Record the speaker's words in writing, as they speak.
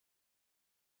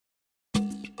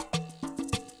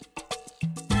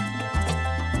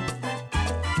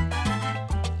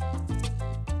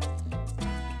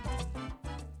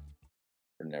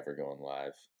never going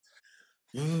live.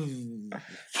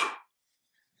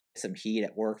 Some heat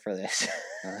at work for this.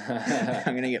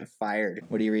 I'm gonna get fired.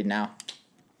 What do you read now?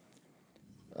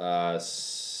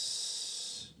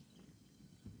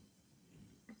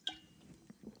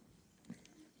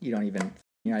 You're not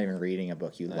even reading a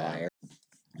book, you liar.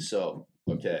 So,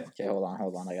 okay. Okay, hold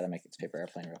on. I gotta make this paper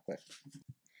airplane real quick.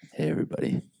 Hey,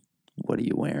 everybody. What are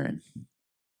you wearing?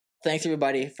 Thanks,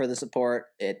 everybody, for the support.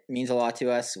 It means a lot to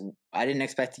us. I didn't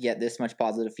expect to get this much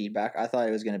positive feedback. I thought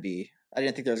it was going to be... I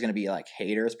didn't think there was going to be, like,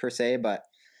 haters, per se, but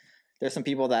there's some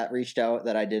people that reached out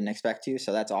that I didn't expect to,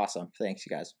 so that's awesome. Thanks,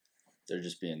 you guys. They're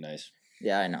just being nice.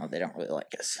 Yeah, I know. They don't really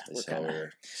like us. We're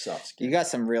soft skin. You got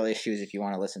some real issues if you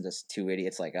want to listen to two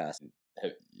idiots like us.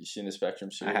 Have you seen the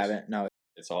Spectrum series? I haven't, no.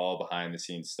 It's all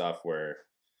behind-the-scenes stuff where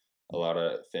a lot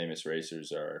of famous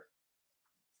racers are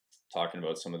talking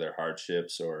about some of their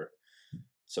hardships or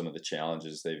some of the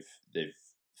challenges they've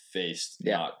faced,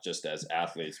 not just as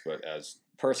athletes but as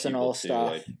personal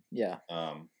stuff. Like, yeah.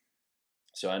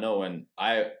 So I know when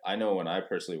I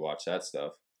personally watch that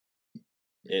stuff,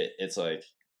 it's like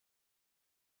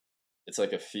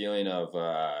a feeling of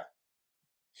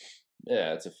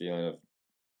it's a feeling of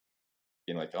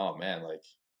being like, oh man, like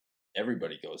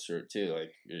everybody goes through it too.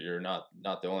 Like you're not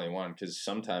the only one, because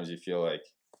sometimes you feel like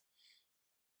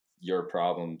your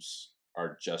problems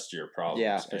are just your problems.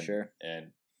 Yeah, for sure.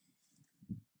 And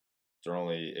they're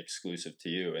only exclusive to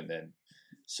you. And then,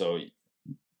 so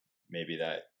maybe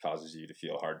that causes you to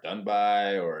feel hard done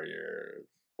by, or you're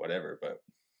whatever. But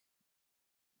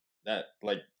that,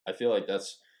 like, I feel like a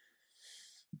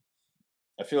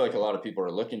lot of people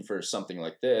are looking for something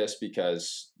like this,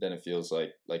 because then it feels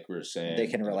like we were saying, they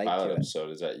can relate in the pilot to episode,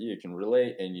 is that you can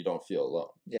relate and you don't feel alone.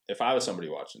 Yeah. If I was somebody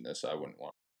watching this, I wouldn't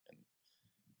want to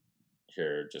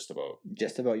hear just about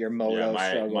your moto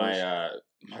struggles.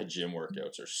 My gym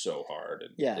workouts are so hard,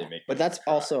 and they make but that's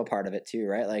cry. Also a part of it too,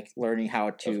 right? Like learning how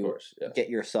to get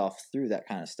yourself through that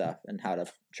kind of stuff and how to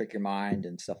trick your mind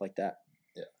and stuff like that.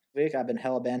 Yeah. Week I've been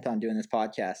hella bent on doing this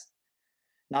podcast,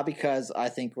 not because I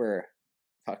think we're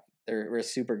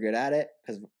super good at it,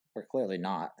 because we're clearly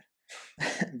not,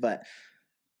 but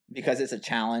because it's a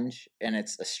challenge and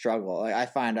it's a struggle. Like, I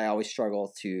find I always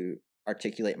struggle to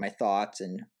articulate my thoughts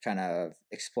and kind of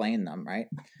explain them, right?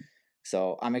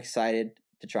 So I'm excited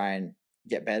to try and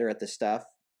get better at this stuff,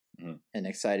 and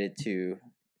excited to,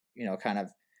 kind of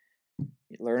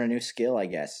learn a new skill, I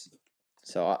guess.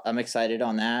 So I'm excited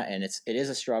on that, and it is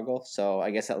a struggle. So I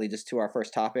guess that leads us to our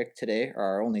first topic today, or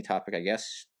our only topic, I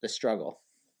guess, the struggle.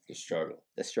 The struggle.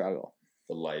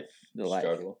 The life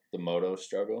struggle. The moto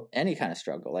struggle. Any kind of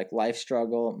struggle, like life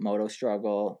struggle, moto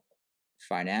struggle,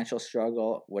 financial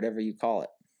struggle, whatever you call it.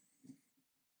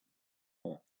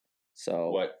 Huh.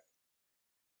 So what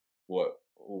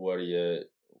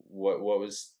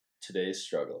was today's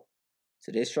struggle?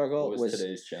 Today's struggle what was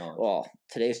today's challenge? Well,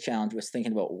 today's challenge was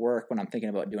thinking about work when I'm thinking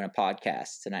about doing a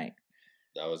podcast tonight.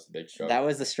 That was the big struggle. That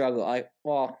was the struggle.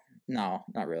 No,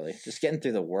 not really. Just getting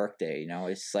through the work day,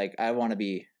 It's like I want to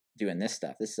be doing this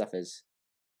stuff. This stuff is,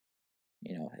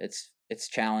 it's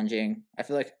challenging. I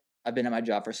feel like I've been at my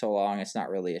job for so long, it's not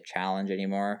really a challenge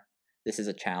anymore. This is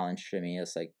a challenge to me.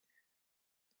 It's like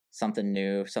something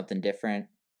new, something different.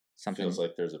 Something feels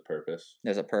like there's a purpose.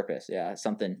 There's a purpose, yeah.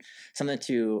 Something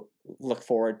to look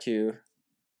forward to,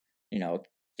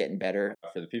 getting better.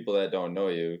 For the people that don't know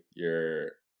you, you're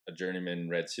a journeyman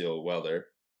Red Seal welder.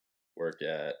 Work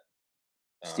at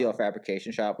steel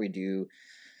fabrication shop. We do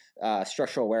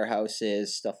structural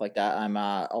warehouses, stuff like that. I'm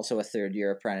also a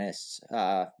third-year apprentice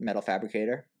metal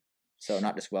fabricator. So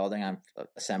not just welding, I'm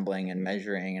assembling and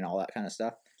measuring and all that kind of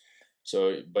stuff.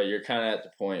 So, but you're kind of at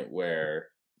the point where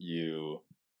you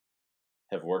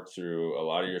have worked through a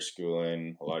lot of your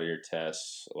schooling, a lot of your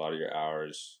tests, a lot of your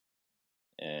hours,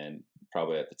 and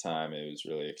probably at the time it was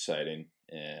really exciting,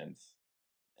 and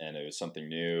it was something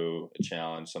new, a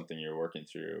challenge, something you're working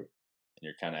through, and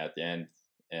you're kind of at the end,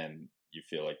 and you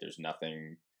feel like there's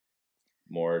nothing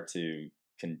more to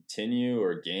continue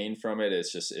or gain from it.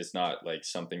 It's not like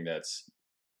something that's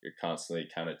you're constantly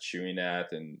kind of chewing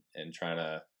at and trying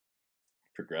to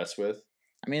progress with.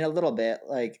 I mean, a little bit.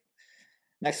 Like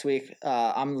next week,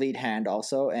 I'm lead hand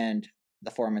also, and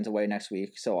the foreman's away next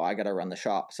week, so I got to run the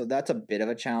shop. So that's a bit of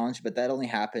a challenge, but that only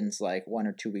happens like 1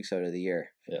 or 2 weeks out of the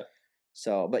year. Yeah.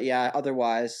 So, but yeah,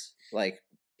 otherwise, like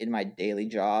in my daily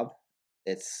job,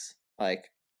 it's like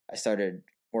I started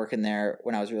working there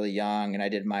when I was really young, and I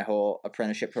did my whole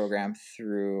apprenticeship program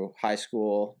through high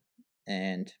school.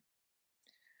 And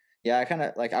yeah,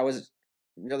 I was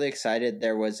really excited.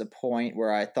 There was a point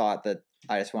where I thought that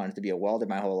I just wanted to be a welder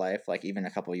my whole life, like even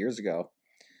a couple of years ago.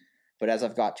 But as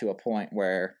I've got to a point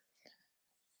where,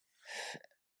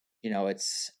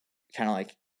 it's kind of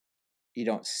like you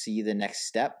don't see the next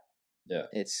step. Yeah.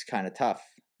 It's kind of tough.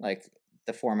 Like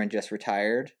the foreman just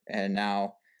retired, and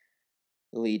now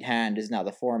the lead hand is now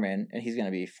the foreman, and he's going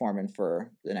to be foreman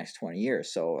for the next 20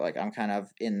 years. So like I'm kind of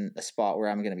in a spot where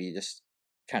I'm going to be just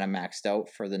kind of maxed out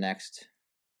for the next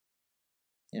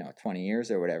 20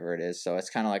 years or whatever it is. So it's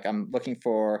kind of like I'm looking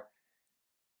for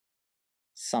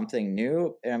something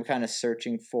new, and I'm kind of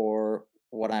searching for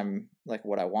what I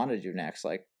want to do next.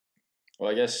 Like,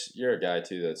 well, I guess you're a guy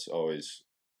too that's always,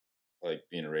 like,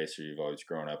 being a racer, you've always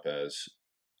grown up as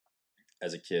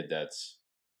a kid that's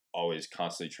always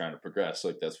constantly trying to progress.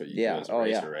 Like that's what you do as a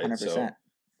racer, right? 100%. So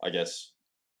I guess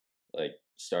like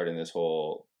starting the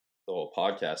whole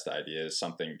podcast idea is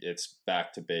something, it's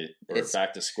back to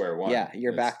back to square one. Yeah,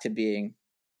 you're back to being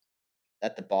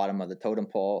at the bottom of the totem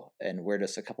pole, and we're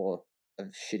just a couple of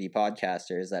shitty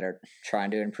podcasters that are trying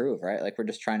to improve, right? Like we're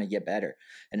just trying to get better,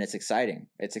 and it's exciting.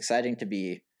 It's exciting to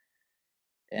be,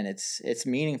 and it's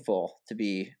meaningful to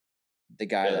be the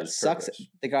guy that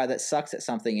sucks at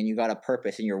something, and you got a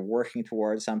purpose, and you're working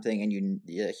towards something, and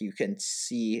you can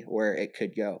see where it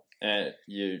could go. And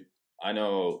I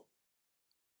know,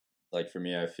 like for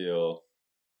me, I feel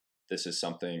this is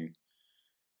something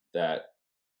that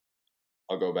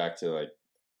I'll go back to, like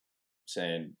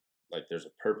saying like there's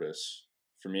a purpose.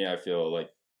 For me, I feel like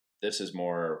this is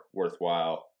more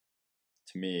worthwhile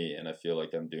to me, and I feel like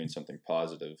I'm doing something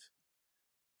positive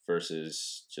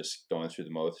versus just going through the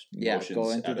motions.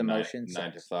 Going through the motions.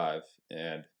 9 to 5.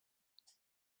 And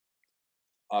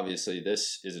obviously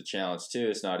this is a challenge too.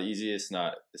 It's not easy. It's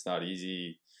not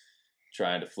easy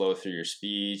trying to flow through your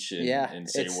speech and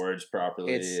say words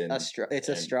properly. It's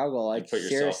a struggle. Like put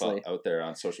yourself out there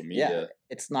on social media. Yeah,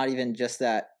 it's not even just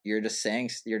that you're just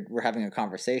saying we're having a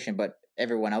conversation, but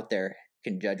everyone out there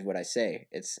can judge what I say.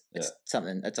 It's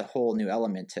something. It's a whole new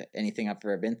element to anything I've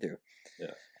ever been through.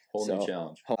 Yeah, whole new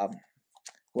challenge.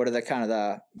 What are the kind of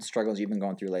the struggles you've been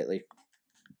going through lately?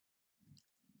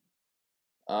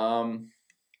 Well,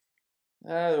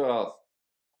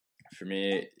 for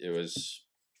me, it was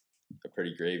a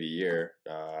pretty gravy year.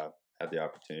 Had the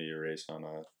opportunity to race on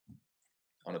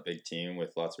a big team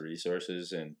with lots of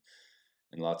resources and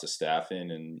lots of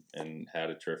staffing, and had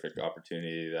a terrific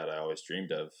opportunity that I always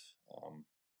dreamed of.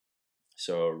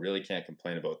 So really can't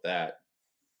complain about that.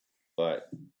 But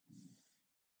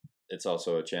it's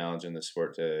also a challenge in the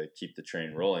sport to keep the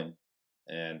train rolling.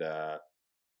 And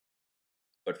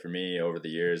but for me, over the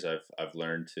years, I've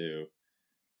learned to,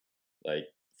 like,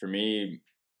 for me,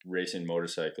 racing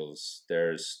motorcycles,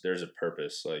 there's a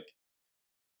purpose. Like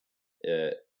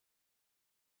it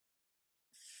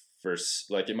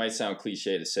it might sound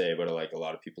cliche to say, but like a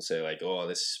lot of people say, like, oh,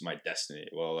 this is my destiny.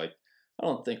 Well, like, I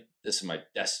don't think this is my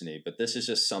destiny, but this is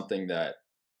just something that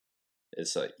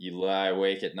it's like you lie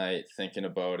awake at night thinking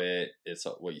about it. It's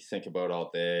what you think about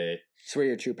all day. It's where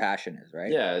your true passion is,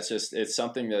 right? Yeah, it's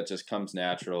something that just comes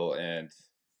natural, and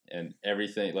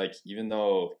everything, like, even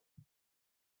though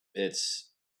there's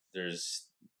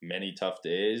many tough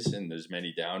days and there's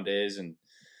many down days, and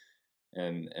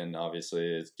obviously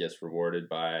it gets rewarded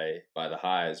by the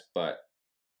highs, but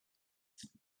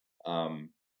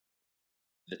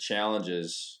the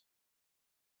challenges,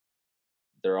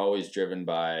 they're always driven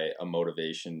by a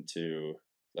motivation to,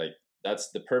 like,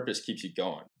 that's the purpose, keeps you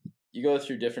going. You go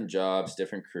through different jobs,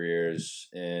 different careers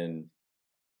in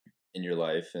your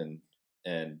life,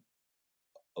 and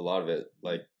a lot of it,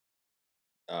 like,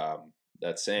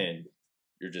 that saying,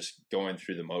 you're just going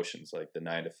through the motions, like the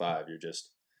 9 to 5.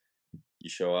 You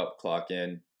show up, clock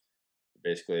in,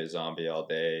 basically a zombie all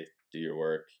day, do your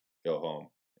work, go home,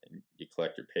 and you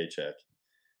collect your paycheck.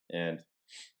 And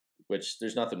which,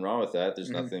 there's nothing wrong with that. There's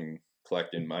nothing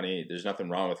collecting money. There's nothing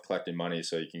wrong with collecting money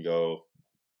so you can go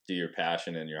do your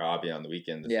passion and your hobby on the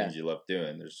weekend, the things you love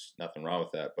doing. There's nothing wrong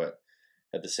with that. But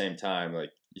at the same time,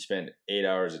 like, you spend 8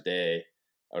 hours a day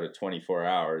out of 24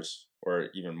 hours, or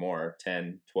even more,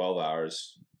 10, 12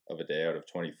 hours of a day out of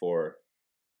 24.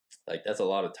 Like, that's a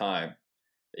lot of time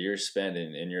that you're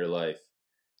spending in your life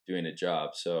doing a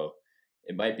job. So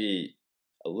it might be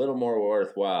a little more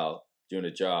worthwhile doing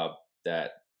a job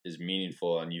that is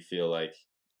meaningful and you feel like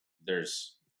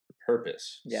there's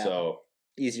purpose. Yeah. So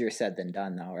easier said than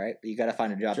done, though, right? You got to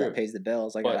find a job that pays the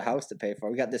bills. I got a house to pay for.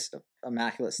 We got this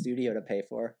immaculate studio to pay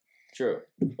for. True.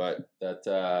 But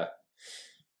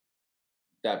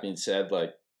that being said,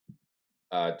 like,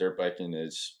 dirt biking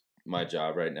is my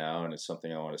job right now, and it's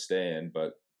something I want to stay in.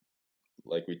 But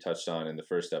like we touched on in the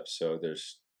first episode,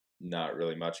 there's not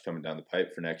really much coming down the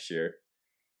pipe for next year.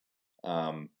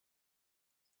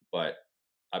 But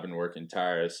I've been working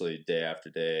tirelessly day after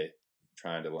day,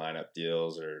 trying to line up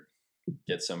deals or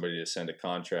get somebody to send a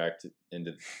contract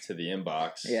to the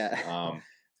inbox. Yeah.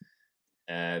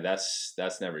 And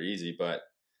that's never easy, but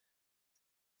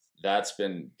that's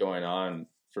been going on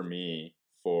for me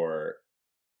for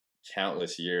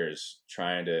countless years,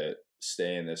 trying to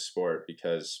stay in this sport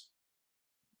because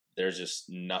there's just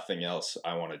nothing else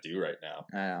I want to do right now.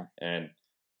 I know. And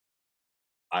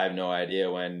I have no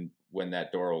idea when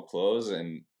that door will close,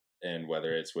 and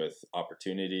whether it's with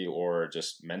opportunity or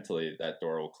just mentally that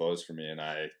door will close for me and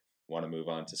I want to move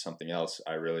on to something else.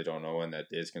 I really don't know when that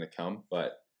day is going to come,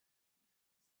 but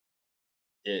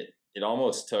it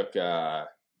almost took a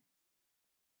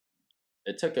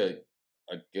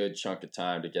good chunk of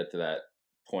time to get to that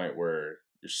point where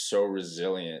you're so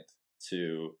resilient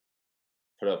to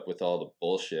put up with all the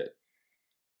bullshit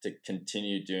to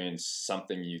continue doing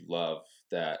something you love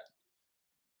that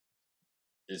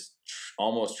is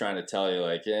almost trying to tell you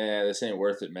like, yeah, this ain't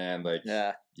worth it, man. Like,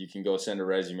 Yeah. you can go send a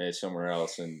resume somewhere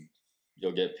else and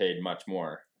you'll get paid much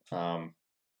more.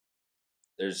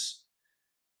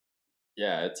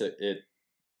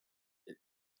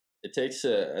 It takes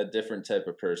a different type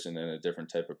of person and a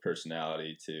different type of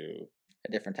personality to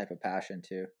A different type of passion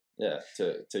too.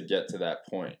 to get to that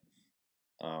point.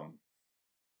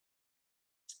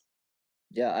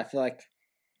 Yeah, I feel like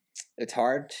it's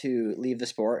hard to leave the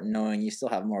sport knowing you still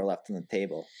have more left on the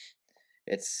table.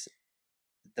 It's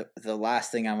the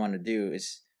last thing I want to do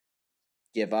is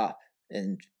give up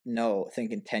and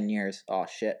think in 10 years, oh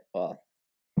shit, well,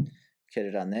 could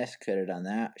have done this, could have done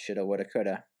that, shoulda, woulda,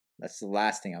 coulda. That's the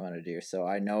last thing I want to do. So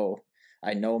I know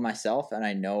myself, and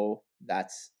I know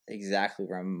that's exactly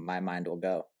where my mind will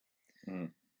go.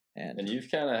 Mm. And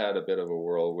you've kind of had a bit of a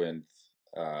whirlwind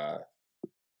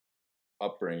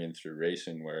upbringing through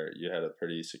racing, where you had a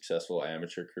pretty successful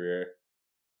amateur career.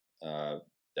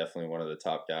 Definitely one of the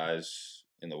top guys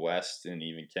in the West and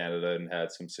even Canada, and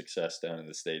had some success down in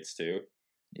the States too.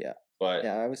 Yeah. But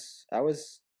yeah, I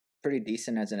was pretty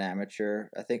decent as an amateur.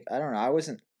 I think, I don't know, I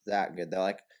wasn't that good though.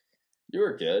 Like, you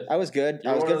were good. I was good.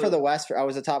 I was good for the West. I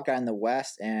was a top guy in the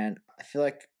West, and I feel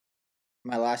like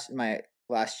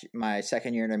my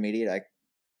second year intermediate, I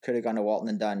could have gone to Walton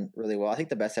and done really well. I think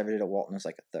the best I ever did at Walton was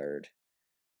like a third,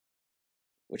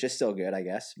 which is still good, I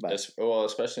guess. But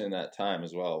especially in that time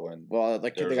as well, when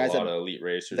like there was a lot of elite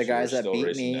racers. The guys that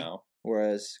beat me now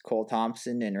was Cole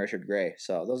Thompson and Richard Gray.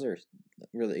 So those are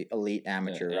really elite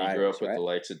amateur riders. You grew up with the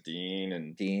likes of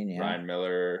Dean, Ryan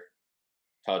Miller,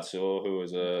 Todd Sewell, who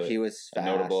was a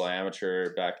notable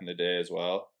amateur back in the day as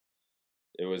well.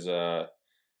 It was a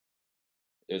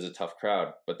tough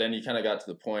crowd, but then you kind of got to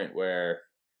the point where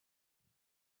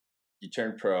you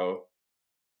turned pro.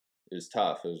 It was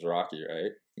tough. It was rocky,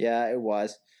 right? Yeah, it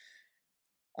was.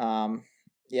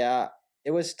 Yeah,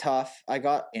 it was tough. I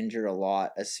got injured a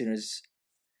lot as soon as,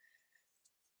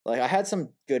 like, I had some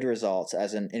good results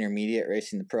as an intermediate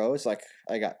racing the pros. Like,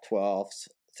 I got 12s,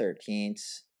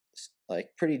 13s, like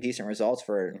pretty decent results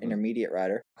for an intermediate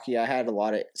rider. Yeah, I had a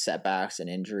lot of setbacks and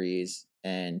injuries,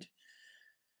 and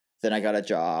then I got a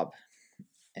job,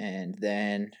 and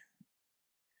then,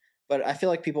 but I feel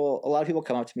like a lot of people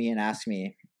come up to me and ask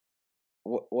me,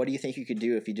 what do you think you could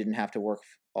do if you didn't have to work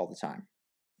all the time?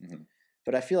 Mm-hmm.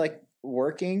 But I feel like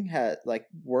working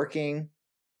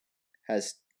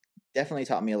has definitely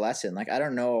taught me a lesson. Like, I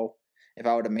don't know if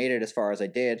I would have made it as far as I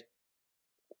did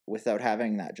without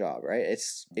having that job, right?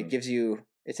 It gives you,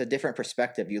 it's a different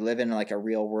perspective. You live in like a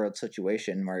real world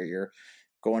situation where you're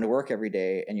going to work every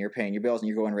day and you're paying your bills and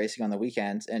you're going racing on the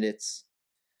weekends, and it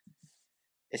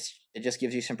just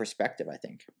gives you some perspective, I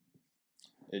think.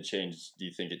 It changed. Do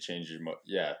you think it changed your?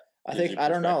 Yeah. I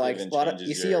don't know. Like,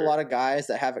 you see a lot of guys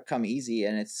that have it come easy,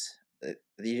 and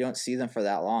you don't see them for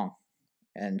that long.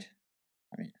 And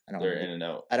I mean, they're in and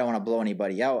out. I don't want to blow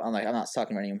anybody out. I'm not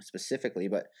talking about anyone specifically,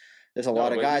 but there's a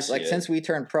lot of guys, like, since we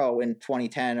turned pro in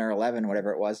 2010 or 11,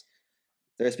 whatever it was,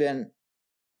 there's been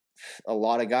a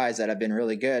lot of guys that have been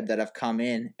really good that have come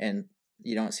in and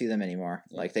you don't see them anymore.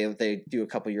 Yeah. Like, they do a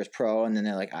couple years pro and then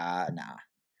they're like, nah,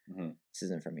 this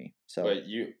isn't for me. So, but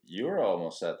you were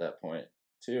almost at that point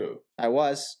too. I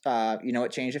was. You know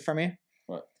what changed it for me?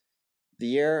 What? The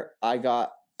year I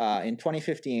got in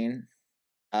 2015,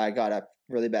 I got a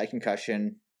really bad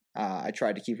concussion. I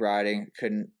tried to keep riding,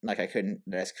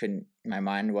 my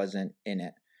mind wasn't in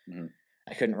it. Mm-hmm.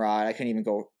 I couldn't ride. I couldn't even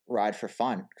go ride for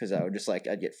fun because I would just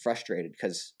I'd get frustrated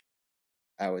because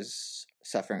I was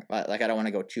suffering. Like, I don't want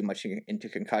to go too much into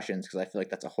concussions because I feel like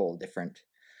that's a whole different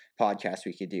podcast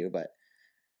we could do. But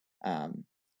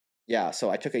yeah, so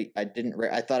I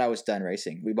thought I was done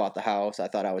racing. We bought the house. I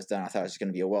thought I was done. I thought I was going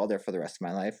to be a welder for the rest of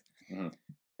my life. Mm-hmm.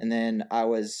 And then I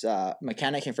was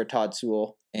mechanicing for Todd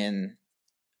Sewell, and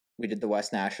we did the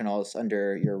West Nationals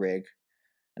under your rig.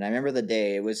 And I remember the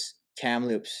day, it was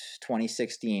Kamloops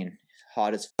 2016,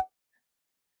 hot as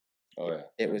Oh yeah,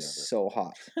 it was so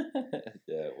hot.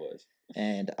 Yeah, it was.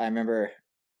 And I remember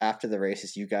after the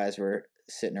races, you guys were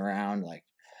sitting around like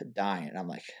dying. And I'm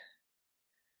like,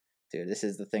 dude, this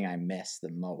is the thing I miss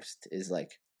the most, is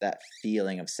like that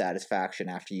feeling of satisfaction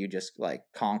after you just like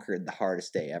conquered the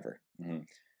hardest day ever. Mhm.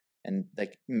 And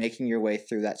like making your way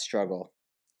through that struggle.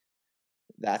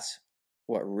 That's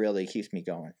what really keeps me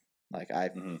going. Like I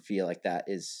feel like that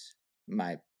is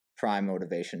my prime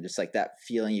motivation. Just like that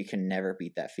feeling, you can never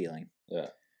beat that feeling. Yeah.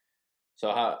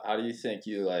 So how do you think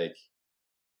you like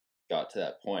got to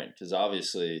that point? Because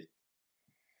obviously,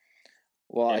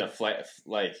 well, in a flight,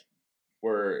 like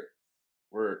we're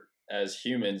as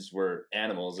humans, we're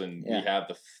animals, and we have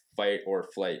the fight or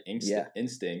flight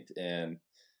instinct, and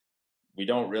we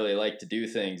don't really like to do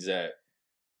things that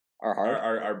are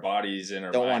hard. Our bodies and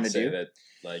our don't minds want to say do that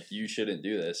like you shouldn't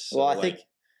do this. So, well, I like, think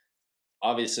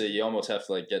obviously you almost have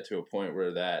to like get to a point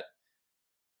where that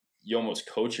you almost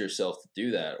coach yourself to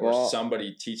do that, or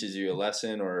somebody teaches you a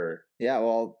lesson, or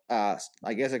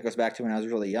I guess it goes back to when I was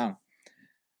really young.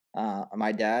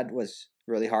 My dad was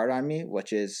really hard on me,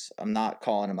 which is, I'm not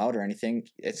calling him out or anything.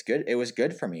 It's good. It was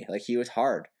good for me. Like he was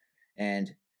hard.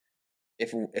 And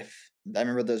if I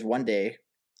remember there was one day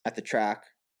at the track,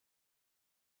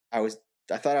 I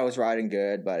thought I was riding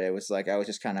good, but it was like, I was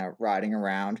just kind of riding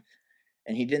around,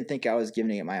 and he didn't think I was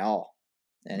giving it my all.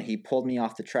 And he pulled me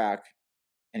off the track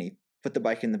and he put the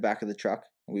bike in the back of the truck,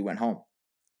 and we went home.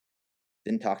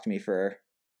 Didn't talk to me for a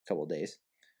couple of days.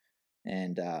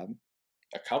 And, a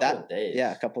couple of days.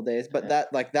 Yeah, a couple of days. But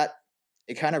that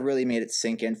it kind of really made it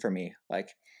sink in for me. Like,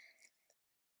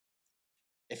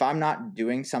 if I'm not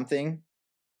doing something,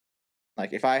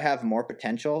 like if I have more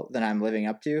potential than I'm living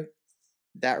up to,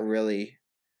 that really,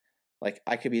 like,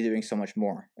 I could be doing so much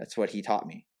more. That's what he taught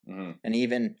me. Mm-hmm. And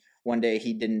even one day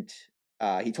he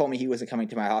told me he wasn't coming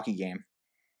to my hockey game,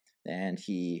 and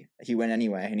he went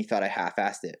anyway, and he thought I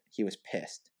half-assed it. He was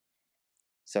pissed.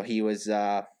 So he was,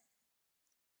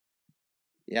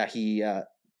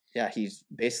 he's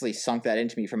basically sunk that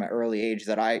into me from an early age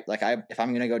that if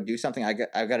I'm gonna go do something, I've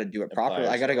got to do it properly.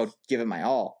 I got to go give it my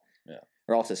all. Yeah.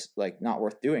 Or else it's like not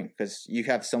worth doing, because you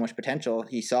have so much potential.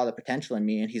 He saw the potential in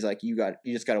me, and he's like, you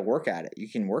just got to work at it. You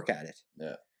can work at it.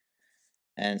 Yeah.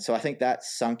 And so I think that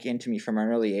sunk into me from an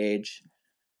early age.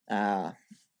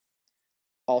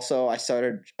 Also, I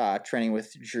started training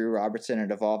with Drew Robertson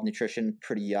at Evolve Nutrition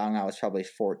pretty young. I was probably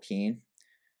 14.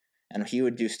 And he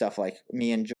would do stuff like,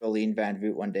 me and Jolene Van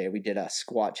Voot one day, we did a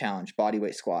squat challenge,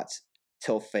 bodyweight squats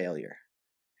till failure.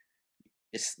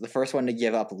 It's the first one to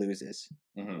give up loses.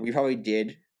 Mm-hmm. We probably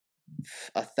did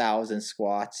 1,000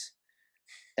 squats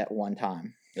at one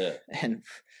time. Yeah. And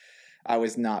I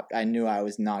knew I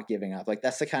was not giving up. Like,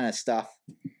 that's the kind of stuff,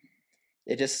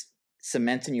 it just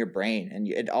cements in your brain, and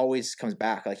it always comes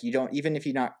back. Like, you don't, even if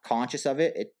you're not conscious of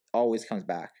it, it always comes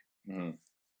back. Mm-hmm.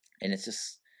 And it's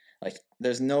just, like,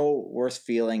 there's no worse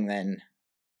feeling than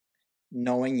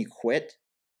knowing you quit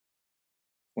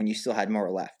when you still had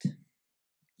more left.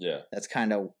 Yeah. That's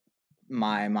kind of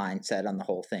my mindset on the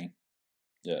whole thing.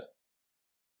 Yeah.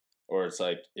 Or it's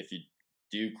like, if you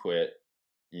do quit,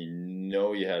 you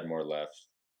know you had more left,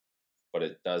 but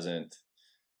it doesn't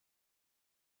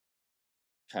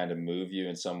kind of move you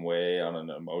in some way on an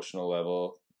emotional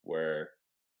level where,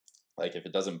 like, if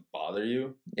it doesn't bother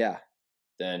you,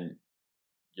 then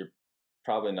you're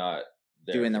probably not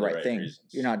doing the right thing. Reasons.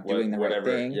 You're not doing the right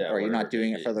thing, or you're not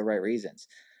doing it for the right reasons.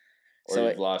 Or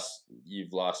so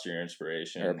you've lost your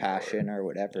inspiration or passion or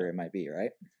whatever it might be,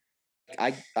 right?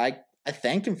 I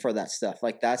thank him for that stuff.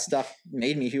 Like, that stuff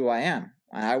made me who I am.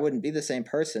 I wouldn't be the same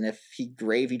person if he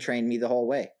gravy trained me the whole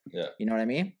way. Yeah. You know what I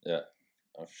mean? Yeah.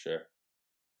 Oh, for sure.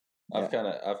 I've had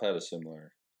a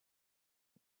similar,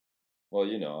 well,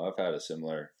 I've had a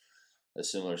similar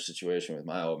situation with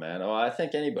my old man. Oh, I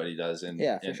think anybody does in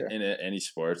any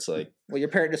sports. Like, well, your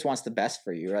parent just wants the best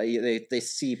for you, right? They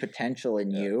see potential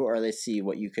in you, or they see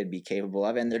what you could be capable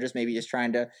of, and they're just maybe just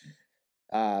trying to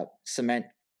cement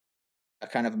a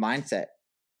kind of mindset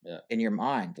in your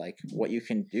mind, like what you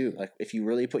can do. Like, if you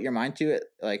really put your mind to it,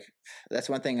 like, that's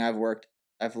one thing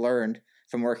I've learned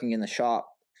from working in the shop.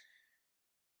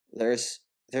 There's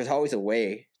always a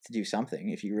way to do something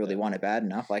if you really want it bad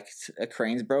enough. Like, a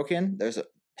crane's broken,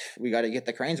 we got to get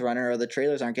the cranes running, or the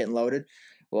trailers aren't getting loaded.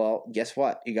 Well, guess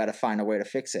what? You got to find a way to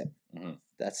fix it. Mm-hmm.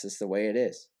 That's just the way it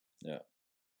is. Yeah.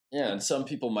 Yeah. And some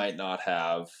people might not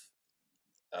have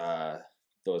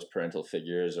those parental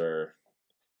figures or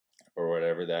or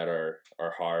whatever that are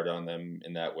hard on them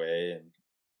in that way,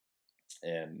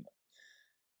 and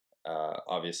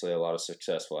obviously a lot of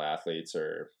successful athletes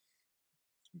or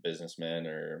businessmen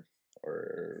or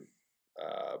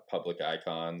public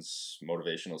icons,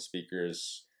 motivational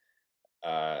speakers,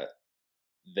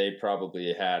 they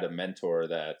probably had a mentor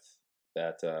that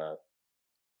that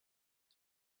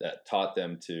taught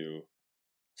them to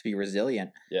be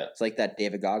resilient. Yeah. It's like that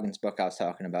David Goggins book I was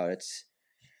talking about.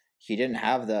 He didn't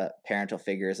have the parental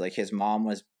figures. Like his mom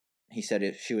was, he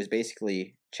said she was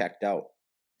basically checked out.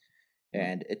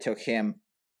 And it took him.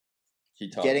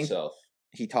 He taught himself.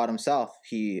 He taught himself.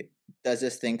 He does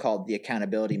this thing called the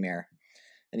accountability mirror.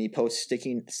 And he posts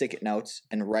stick-it notes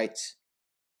and writes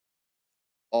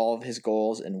all of his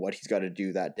goals and what he's got to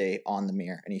do that day on the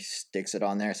mirror. And he sticks it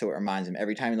on there so it reminds him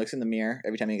every time he looks in the mirror,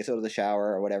 every time he gets out of the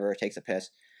shower or whatever, takes a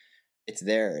piss, it's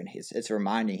there. And it's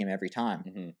reminding him every time.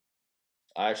 Mm-hmm.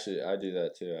 I do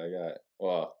that too.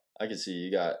 I can see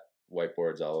you got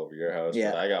whiteboards all over your house,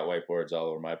 but I got whiteboards all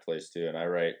over my place too. And I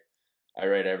write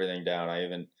everything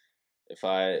down. If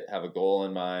I have a goal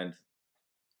in mind,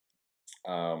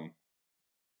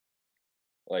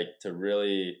 like to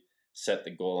really set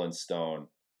the goal in stone,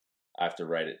 I have to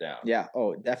write it down. Yeah.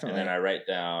 Oh, definitely. And then I write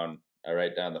down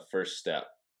the first step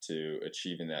to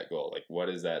achieving that goal. Like, what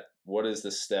is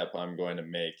the step I'm going to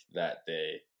make that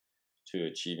day to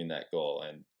achieving that goal?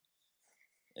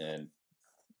 And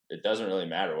it doesn't really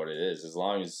matter what it is, as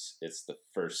long as it's the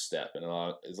first step, and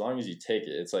as long as you take it.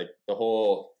 It's like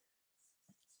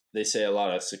they say a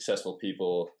lot of successful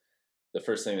people, the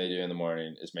first thing they do in the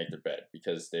morning is make their bed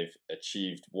because they've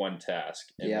achieved one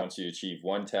task. And once you achieve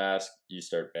one task, you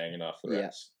start banging off the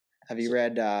rest. Have you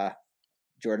read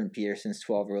Jordan Peterson's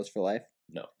 12 Rules for Life?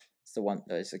 No. It's the one.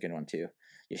 It's a good one too.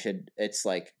 You should. It's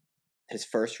like his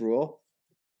first rule: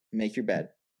 make your bed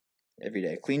every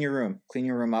day. Clean your room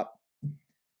up.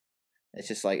 It's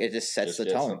just like it just sets the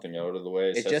tone. Something out of the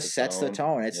way. It just sets the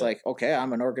tone. It's like, okay,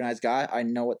 I'm an organized guy. I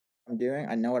know what I'm doing.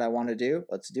 I know what I want to do.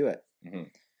 Let's do it. Mm-hmm.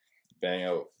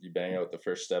 You bang out the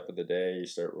first step of the day. You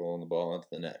start rolling the ball into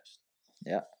the next.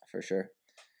 Yeah, for sure.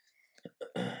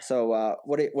 So,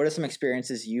 what are some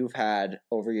experiences you've had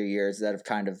over your years that have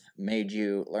kind of made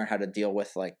you learn how to deal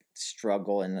with like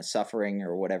struggle and the suffering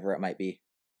or whatever it might be?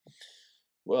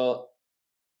 Well,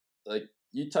 like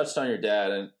you touched on your dad,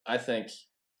 and I think,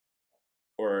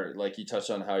 or like you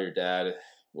touched on how your dad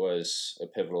was a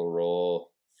pivotal role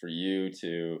for you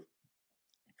to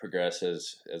progress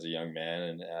as a young man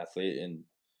and athlete, and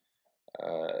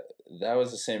that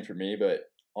was the same for me, but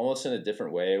almost in a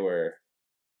different way, where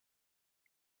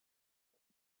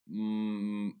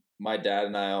my dad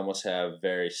and I almost have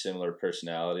very similar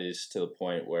personalities to the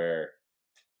point where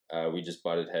we just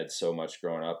butted heads so much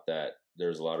growing up that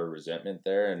there's a lot of resentment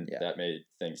there, and that made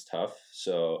things tough.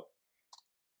 So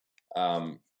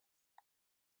and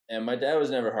my dad was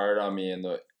never hard on me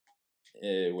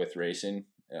with racing.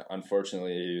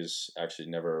 Unfortunately, he was actually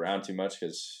never around too much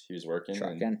because he was working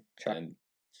and trying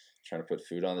to put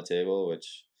food on the table,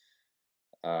 which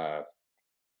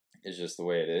is just the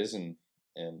way it is, and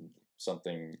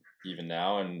something even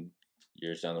now and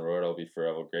years down the road I'll be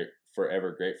forever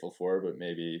grateful for, but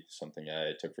maybe something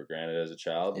I took for granted as a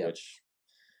child, which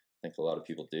I think a lot of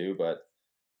people do. But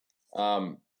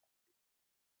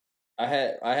I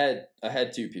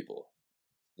had two people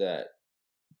that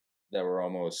were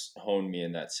almost honed me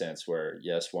in that sense, where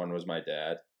yes, one was my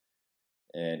dad,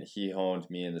 and he honed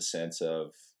me in the sense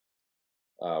of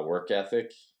work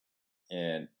ethic,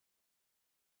 and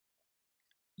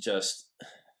just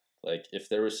like if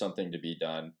there was something to be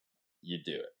done, you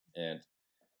do it.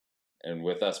 And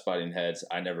with us butting heads,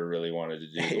 I never really wanted to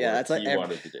do the work he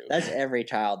wanted to do. That's every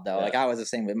child though. Yeah. Like I was the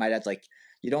same, but my dad's like,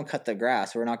 you don't cut the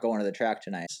grass. We're not going to the track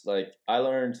tonight. Like I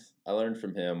learned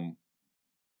from him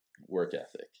work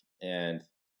ethic, and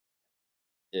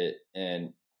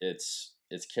it's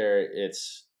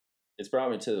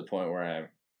brought me to the point where I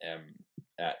am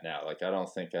at now. Like I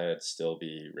don't think I'd still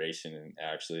be racing and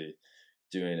actually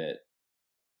doing it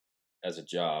as a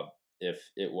job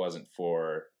if it wasn't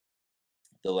for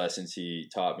the lessons he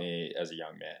taught me as a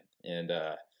young man.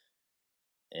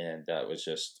 And that was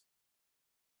just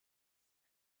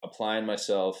applying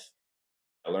myself,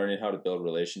 learning how to build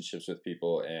relationships with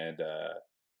people,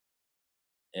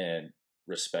 and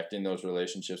respecting those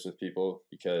relationships with people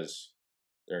because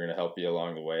they're going to help you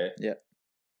along the way. Yeah.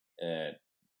 And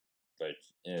like,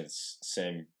 and it's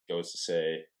same goes to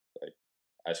say, like,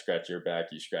 I scratch your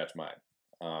back, you scratch mine.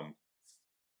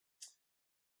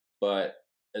 But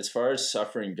as far as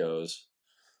suffering goes,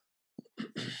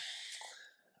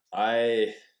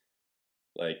 I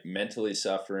like mentally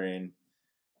suffering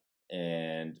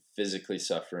and physically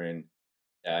suffering,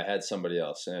 I had somebody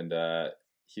else, and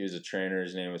he was a trainer.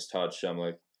 His name was Todd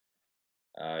Shumlick.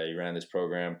 He ran this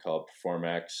program called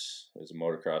PerformX. It was a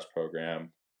motocross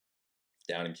program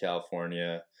down in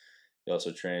California. He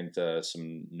also trained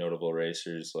some notable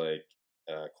racers like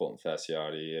Colton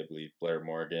Fasciotti, I believe Blair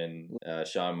Morgan,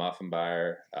 Sean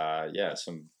Muffenbauer.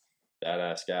 Some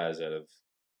badass guys that have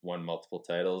won multiple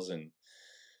titles, and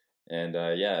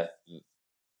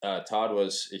Todd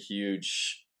was a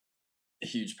huge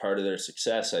part of their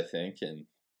success, I think,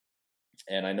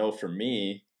 and I know for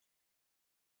me,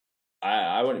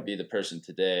 I wouldn't be the person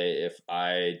today if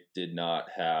I did not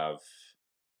have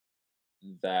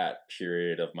that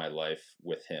period of my life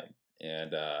with him.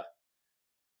 And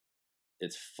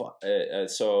it's fun.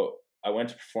 So I went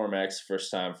to PerformX first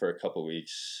time for a couple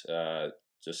weeks.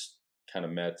 Just kind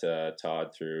of met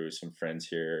Todd through some friends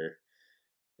here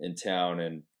in town.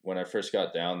 And when I first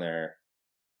got down there,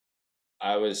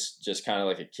 I was just kind of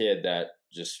like a kid that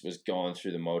just was going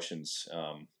through the motions.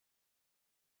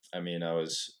 I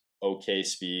was okay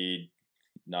speed,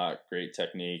 not great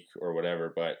technique or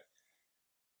whatever, but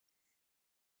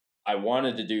I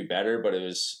wanted to do better, but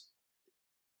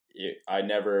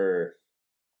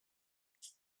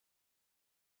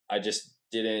I just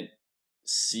didn't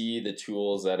see the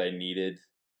tools that I needed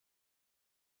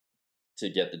to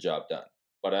get the job done.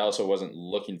 But I also wasn't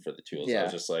looking for the tools. I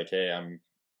was just like, hey, I'm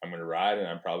going to ride and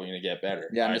I'm probably going to get better.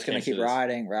 Yeah, I'm just going to keep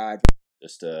riding.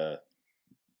 Just a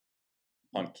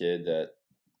punk kid that,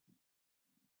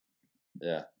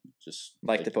 just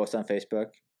like to post on Facebook.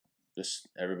 Just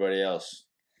everybody else,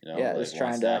 just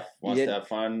trying to have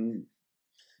fun,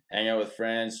 hang out with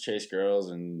friends, chase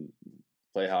girls, and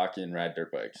play hockey and ride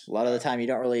dirt bikes. A lot of the time, you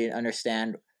don't really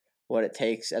understand what it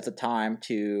takes at the time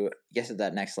to get to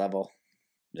that next level.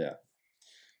 Yeah.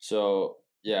 So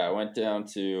I went down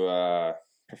to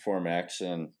PerformX,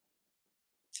 and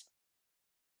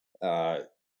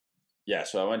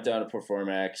so I went down to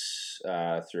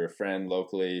PerformX through a friend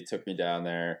locally. Took me down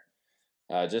there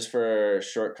just for a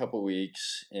short couple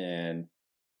weeks, and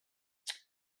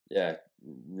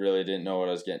really didn't know what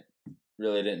I was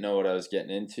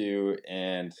getting into,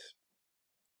 and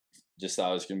just thought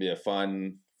it was going to be a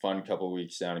fun couple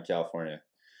weeks down in California.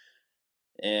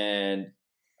 And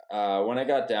when I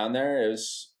got down there, it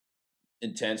was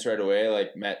intense right away.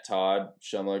 Like, met Todd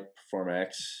Shumlick,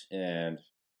 PerformX, and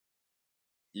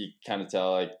you kind of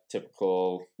tell, like,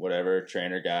 typical whatever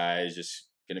trainer guy is just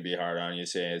going to be hard on you,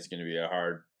 saying it's going to be a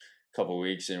hard couple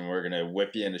weeks and we're going to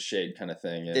whip you into shape kind of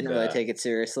thing. And, didn't really take it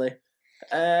seriously.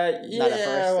 Not at first.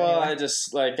 Well, anyway. I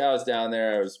just, like, I was down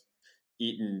there, I was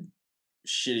eating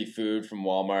shitty food from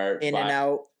Walmart. In and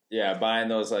out. Yeah, buying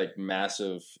those, like,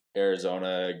 massive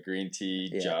Arizona green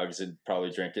tea jugs and probably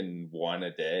drinking one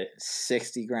a day.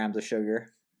 60 grams of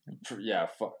sugar. Yeah,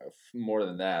 more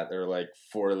than that. They're like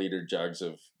 4-liter jugs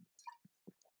of.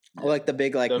 Like the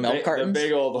big milk cartons. The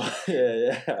big old,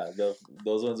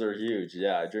 those ones are huge.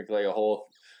 Yeah, I drink like a whole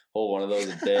one of those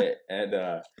a day, and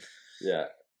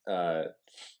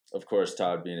of course,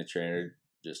 Todd, being a trainer,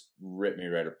 just ripped me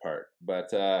right apart.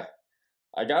 But I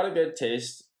got a good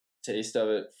taste of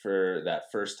it for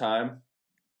that first time.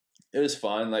 It was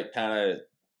fun. Like, kind of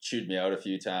chewed me out a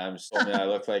few times. Told me I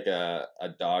looked like a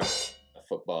dog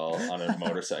football on a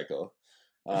motorcycle.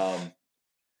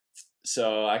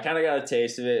 So I kind of got a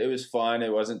taste of it. It was fun.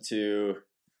 It wasn't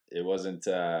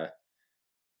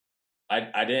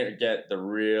I didn't get the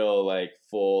real, like,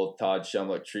 full Todd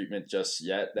Shumlick treatment just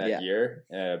yet that year.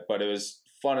 But it was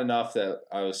fun enough that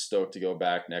I was stoked to go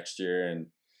back next year,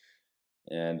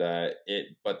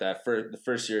 the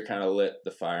first year kind of lit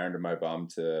the fire under my bum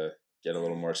to get a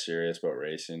little more serious about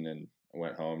racing, and I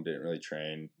went home, didn't really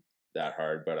train that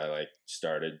hard, but I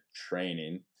started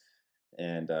training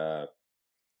and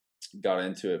got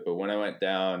into it. But when I went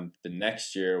down the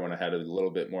next year, when I had a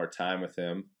little bit more time with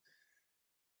him,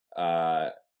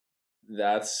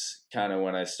 that's kind of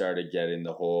when I started getting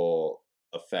the whole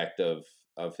effect of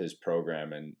his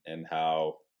program and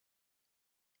how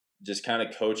just kind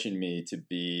of coaching me to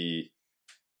be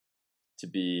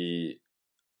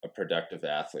a productive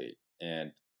athlete,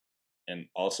 and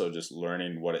also just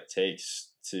learning what it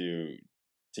takes to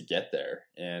get there.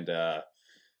 And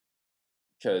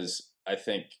because I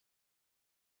think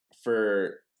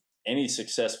for any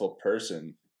successful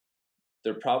person,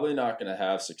 they're probably not going to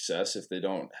have success if they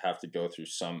don't have to go through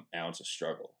some ounce of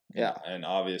struggle. Yeah. And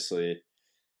obviously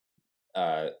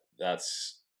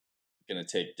that's going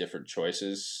to take different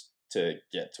choices to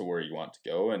get to where you want to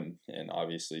go. And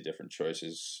obviously different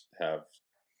choices have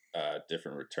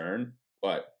different return,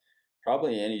 but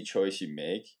probably any choice you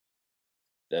make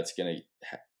that's going to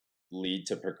lead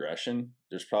to progression,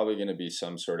 there's probably going to be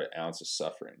some sort of ounce of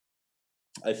suffering.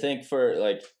 I think for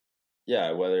like,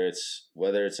 yeah, whether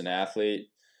it's an athlete,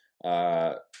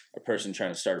 a person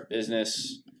trying to start a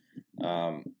business,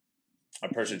 a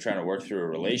person trying to work through a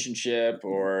relationship,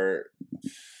 or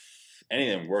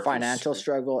anything, financial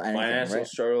struggle, anything, right?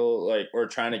 struggle, like, or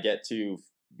trying to get to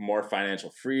more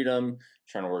financial freedom,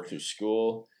 trying to work through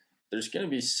school, there's going to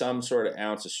be some sort of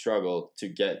ounce of struggle to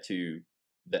get to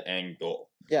the end goal.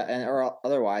 Yeah, and or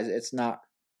otherwise it's not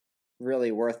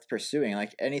really worth pursuing.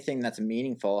 Like anything that's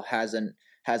meaningful has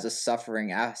a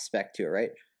suffering aspect to it, right?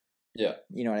 Yeah.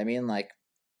 You know what I mean? Like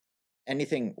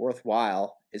anything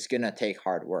worthwhile is going to take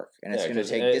hard work, and it's Yeah, going to 'cause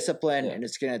take discipline, yeah. and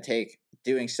it's going to take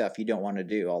doing stuff you don't want to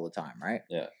do all the time, right?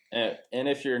 Yeah. And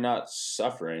if you're not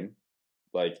suffering,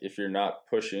 like if you're not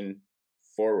pushing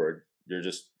forward, you're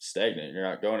just stagnant. You're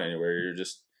not going anywhere.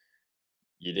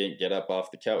 You didn't get up off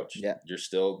the couch. Yeah. You're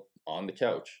still on the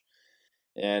couch.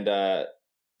 And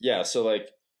yeah, so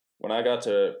like when I got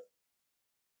to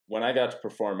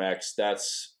Perform X,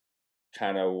 that's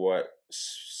kind of what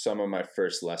some of my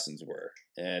first lessons were.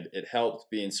 And it helped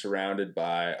being surrounded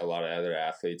by a lot of other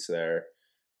athletes there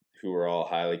who were all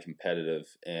highly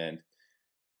competitive, and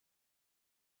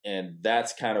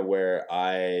that's kind of where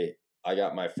I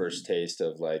got my first taste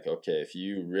of like, okay, if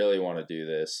you really want to do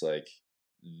this, like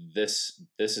this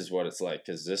is what it's like,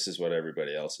 because this is what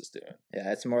everybody else is doing.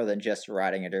 Yeah, it's more than just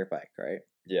riding a dirt bike, right?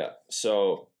 Yeah.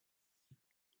 So,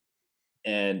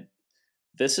 and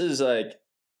this is like,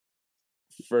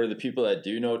 for the people that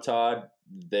do know Todd,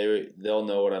 they'll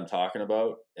know what I'm talking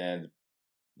about, and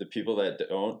the people that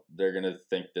don't, they're gonna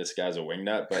think this guy's a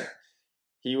wingnut. But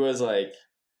he was like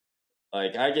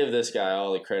I give this guy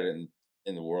all the credit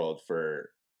in the world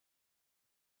for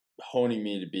honing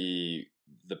me to be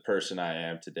the person I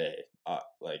am today,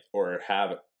 like, or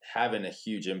having a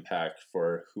huge impact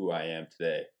for who I am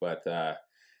today. But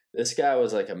this guy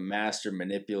was like a master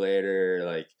manipulator,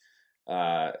 like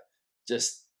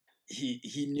just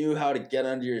he knew how to get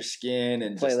under your skin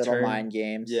and Play just little mind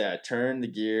games. Yeah, turn the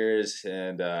gears,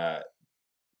 and I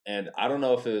don't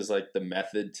know if it was like the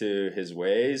method to his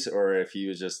ways, or if he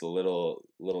was just a little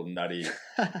nutty,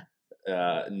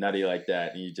 nutty like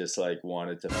that, and he just like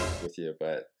wanted to fuck with you.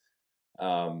 But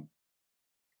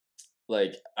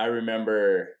like I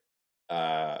remember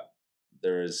there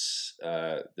was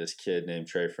this kid named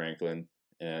Trey Franklin,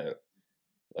 and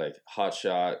like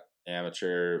hotshot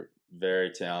amateur,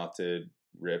 very talented,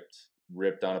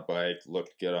 ripped on a bike,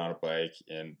 looked good on a bike,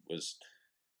 and was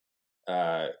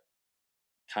kind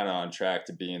of on track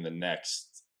to being the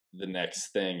next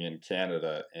thing in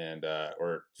Canada, and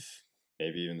or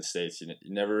maybe even the States. You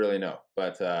never really know.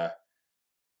 But that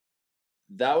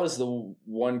was the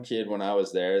one kid when I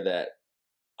was there that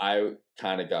I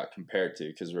kind of got compared to,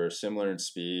 because we're similar in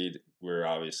speed. We're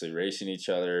obviously racing each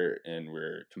other, and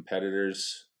we're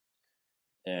competitors.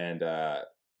 And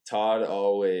Todd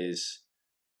always,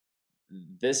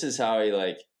 this is how he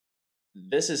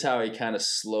kind of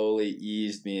slowly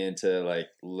eased me into like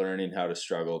learning how to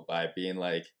struggle, by being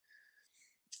like,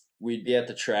 we'd be at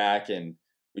the track and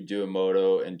we'd do a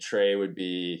moto, and Trey would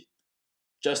be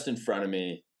just in front of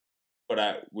me,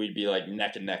 but we'd be like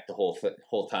neck and neck the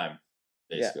whole time,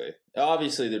 basically. Yeah.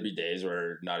 Obviously there'd be days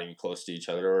where not even close to each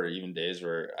other, or even days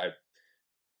where I'd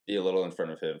be a little in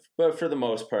front of him, but for the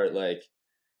most part, like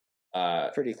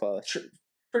pretty close.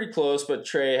 Pretty close, but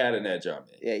Trey had an edge on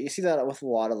me. Yeah, you see that with a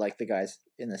lot of like the guys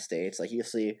in the States. Like you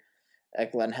see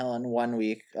at Glen Helen one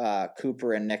week,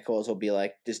 Cooper and Nichols will be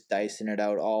like just dicing it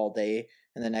out all day,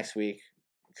 and the next week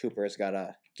Cooper's got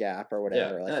a gap or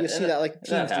whatever. Yeah, like you see that, like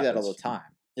teams do that all the time.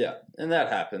 Yeah, and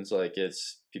that happens. Like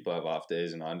it's, people have off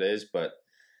days and on days, but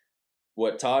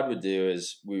what Todd would do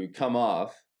is we would come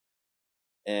off,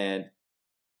 and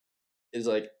is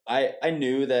like I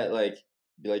knew that, like,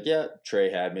 be like, yeah,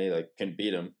 Trey had me, like couldn't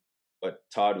beat him, but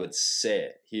Todd would say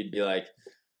it. He'd be like,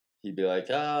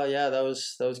 oh yeah, that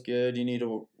was good. You need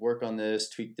to work on this,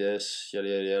 tweak this, yada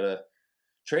yada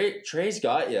yada. Trey's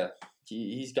got you.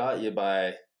 He's got you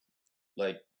by,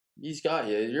 like, he's got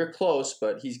you. You're close,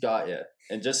 but he's got you.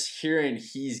 And just hearing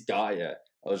he's got you,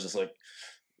 I was just like,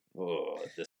 oh,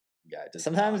 this guy does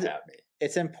sometimes not have me.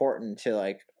 It's important to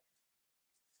like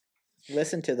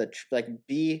listen to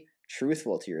be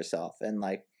truthful to yourself, and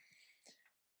like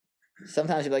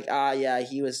sometimes you're like, yeah,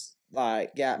 he was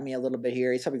like got me a little bit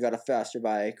here, he's probably got a faster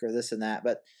bike or this and that,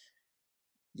 but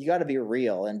you got to be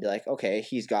real and be like, okay,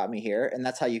 he's got me here, and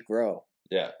that's how you grow.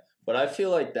 Yeah, but I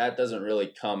feel like that doesn't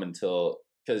really come until,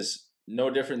 because no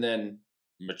different than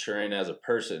maturing as a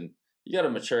person, you got to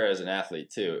mature as an athlete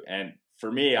too. And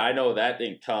for me, I know that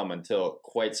didn't come until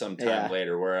quite some time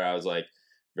later, where I was like,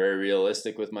 very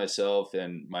realistic with myself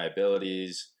and my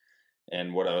abilities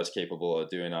and what I was capable of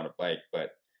doing on a bike.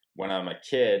 But when I'm a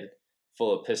kid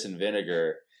full of piss and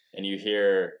vinegar and you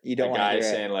hear You a don't want to guy hear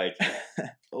saying like,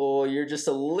 oh, you're just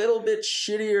a little bit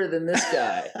shittier than this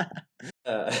guy.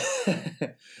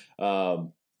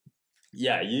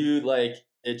 Yeah, you like,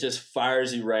 it just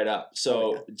fires you right up.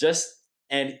 So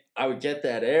and I would get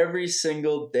that every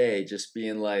single day, just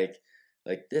being like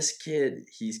this kid,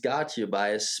 he's got you by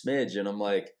a smidge. And I'm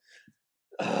like,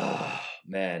 oh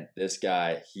man, this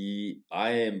guy,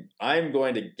 I'm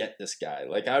going to get this guy.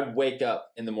 Like I'd wake up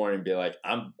in the morning and be like,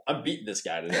 I'm beating this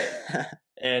guy today.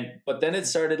 But then it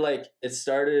started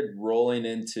rolling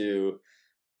into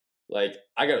like,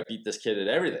 I got to beat this kid at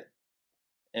everything.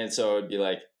 And so it'd be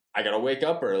like, I got to wake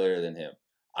up earlier than him.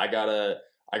 I gotta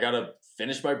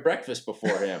finish my breakfast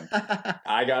before him.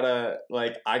 I gotta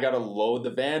load the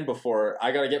van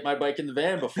I gotta get my bike in the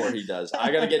van before he does.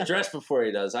 I gotta get dressed before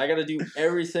he does. I gotta do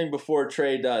everything before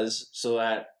Trey does so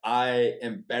that I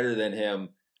am better than him.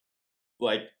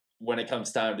 Like when it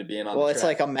comes time to being on the track. It's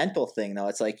like a mental thing though.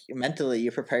 It's like mentally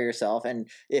you prepare yourself, and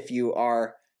if you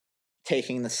are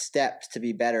taking the steps to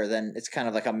be better, then it's kind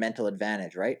of like a mental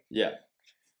advantage, right? Yeah,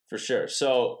 for sure.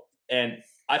 So, and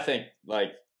I think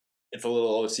like it's a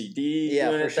little OCD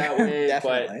doing it that way,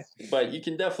 Definitely. but you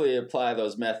can definitely apply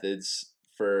those methods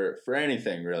for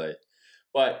anything really.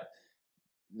 But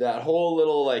that whole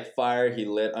little like fire he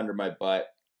lit under my butt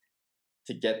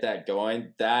to get that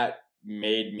going, that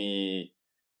made me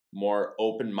more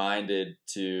open-minded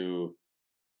to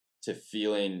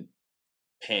feeling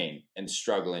pain and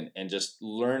struggling and just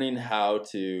learning how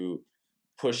to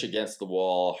push against the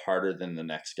wall harder than the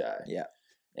next guy. Yeah.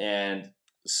 And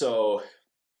so,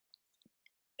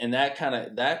 and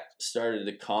that started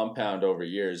to compound over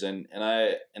years, and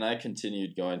I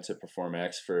continued going to Perform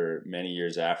X for many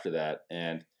years after that,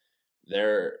 and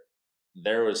there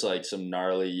was like some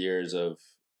gnarly years of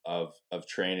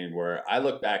training where I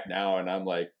look back now and I'm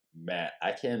like, man,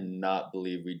 I cannot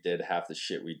believe we did half the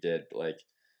shit we did. Like,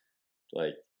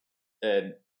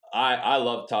 and I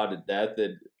love Todd to death,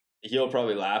 and he'll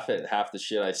probably laugh at half the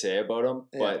shit I say about him,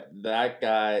 but that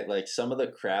guy, like some of the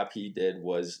crap he did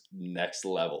was next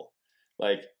level.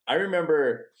 Like I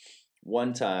remember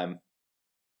one time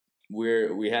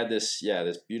we had this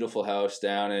beautiful house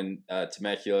down in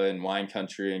Temecula in wine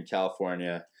country in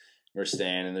California. We're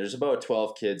staying, and there's about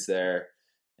 12 kids there,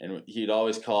 and he'd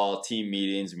always call team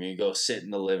meetings, and we'd go sit in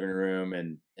the living room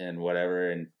and whatever,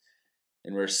 and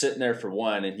we're sitting there for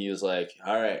one, and he was like,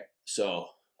 all right, so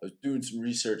I was doing some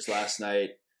research last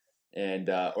night, and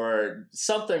or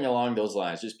something along those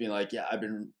lines, just being like, yeah, I've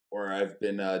been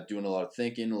doing a lot of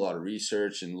thinking, a lot of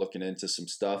research, and looking into some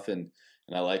stuff, and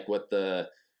I like what the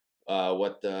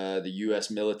U.S.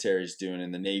 military is doing,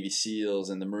 and the Navy SEALs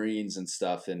and the Marines and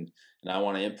stuff, and I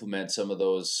want to implement some of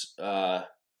those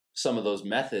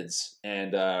methods,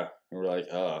 and we're like,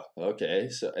 oh, okay,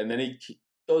 so, and then he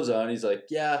goes on, he's like,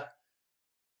 yeah,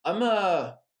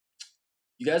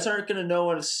 you guys aren't gonna know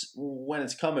when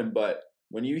it's coming, but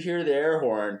when you hear the air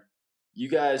horn, you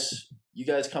guys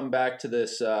come back to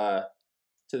this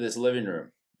living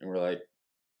room. And we're like,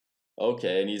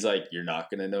 okay. And he's like, you're not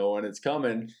gonna know when it's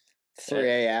coming. 3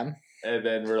 a.m. And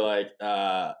then we're like,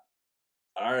 all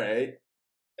right.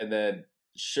 And then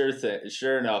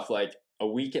sure enough, like a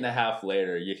week and a half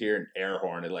later, you hear an air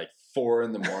horn at like 4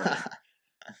 a.m.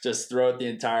 just throughout the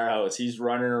entire house. He's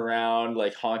running around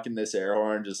like honking this air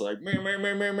horn, just like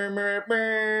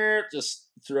just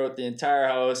throughout the entire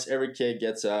house. Every kid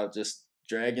gets up, just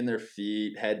dragging their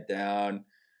feet, head down,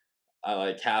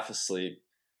 like half asleep.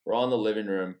 We're all in the living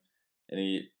room,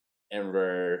 and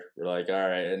we're like, all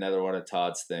right, another one of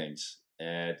Todd's things.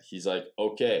 And he's like,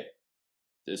 okay,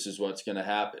 this is what's gonna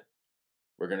happen.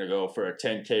 We're gonna go for a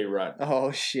 10K run.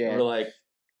 Oh shit. And I'm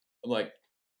like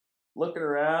looking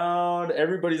around,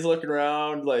 everybody's looking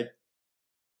around, like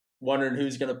wondering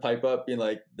who's gonna pipe up, being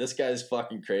like, this guy's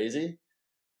fucking crazy.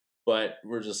 But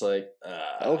we're just like,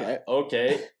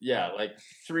 okay. Yeah, like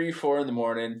 3-4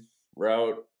 a.m, we're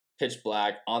out, pitch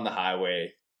black on the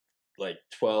highway, like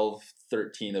 12,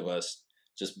 13 of us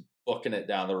just booking it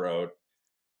down the road.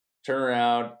 Turn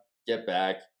around, get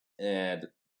back, and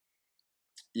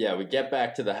yeah, we get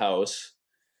back to the house.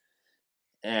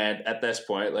 And at this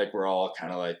point, like we're all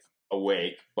kind of like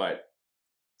awake, but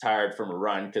tired from a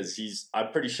run, because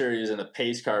I'm pretty sure he's in a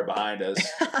pace car behind us.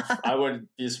 I wouldn't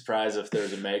be surprised if there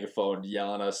was a megaphone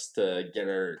yelling us to get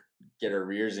our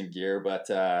rears in gear. But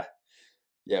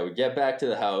yeah, we get back to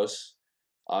the house,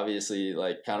 obviously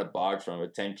like kind of bogged from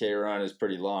it. 10K run is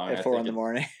pretty long. At 4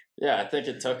 a.m. Yeah, I think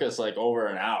it took us like over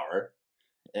an hour.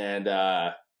 And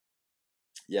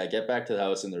Yeah, I get back to the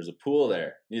house and there's a pool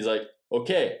there. And he's like,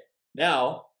 okay,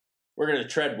 now we're going to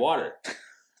tread water.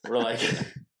 We're like,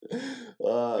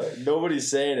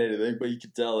 nobody's saying anything, but you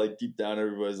can tell, like, deep down,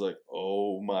 everybody's like,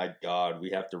 oh my God,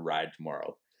 we have to ride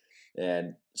tomorrow.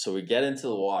 And so we get into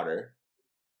the water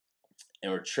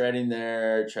and we're treading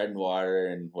water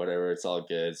and whatever. It's all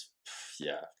good. It's,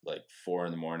 like 4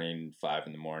 a.m, 5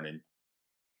 a.m.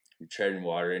 We're treading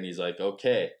water and he's like,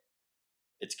 okay,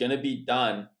 it's going to be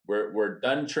done. We're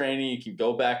done training. You can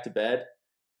go back to bed,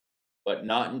 but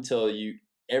not until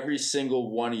every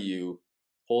single one of you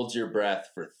holds your breath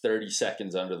for 30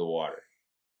 seconds under the water.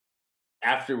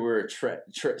 After we're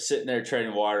sitting there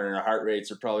treading water and our heart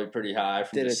rates are probably pretty high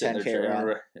from just sitting there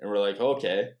treading, and we're like,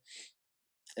 okay.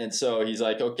 And so he's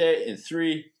like, okay, in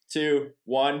 3, 2,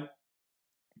 1,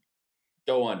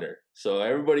 go under. So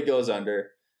everybody goes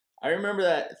under. I remember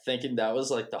that thinking that was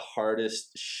like the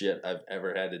hardest shit I've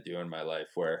ever had to do in my life,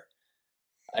 where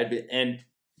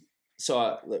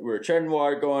so we were treading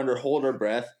water, go under, hold our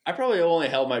breath. I probably only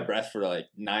held my breath for like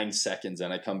 9 seconds,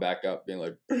 and I come back up being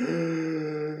like,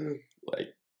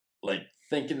 like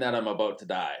thinking that I'm about to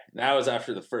die. And that was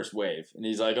after the first wave. And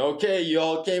he's like, okay, you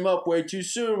all came up way too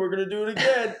soon. We're going to do it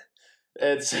again.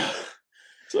 And so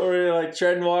we're like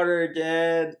treading water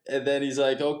again. And then he's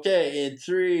like, okay, in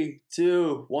 3,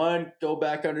 2, 1, go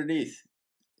back underneath.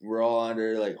 We're all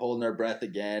under, like holding our breath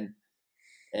again.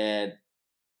 And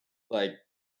like,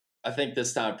 I think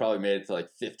this time I probably made it to like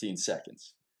 15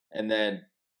 seconds. And then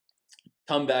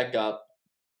come back up.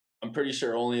 I'm pretty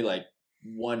sure only like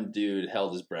one dude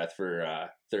held his breath for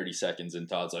 30 seconds. And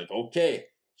Todd's like, okay,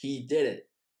 he did it.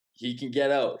 He can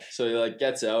get out. So he like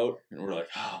gets out and we're like,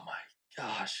 oh my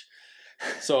gosh.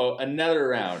 So another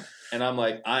round. And I'm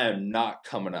like, I am not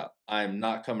coming up. I am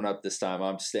not coming up this time.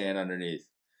 I'm staying underneath.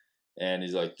 And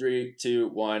he's like, 3, 2,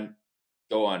 1,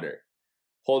 go under.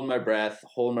 Holding my breath.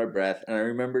 And I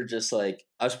remember just like,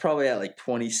 I was probably at like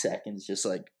 20 seconds, just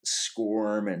like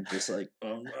squirm and just like,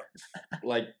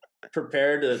 like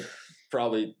prepared to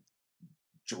probably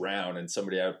drown, and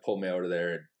somebody had to pull me out of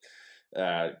there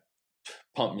and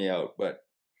pump me out. But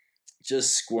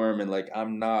just squirming, like,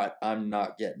 I'm not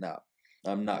getting up.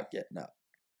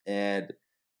 And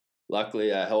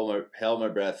luckily I held my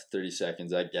breath 30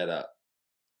 seconds. I get up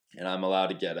and I'm allowed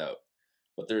to get out.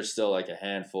 But there's still like a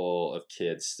handful of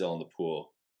kids still in the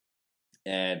pool.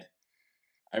 And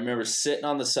I remember sitting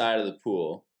on the side of the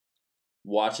pool,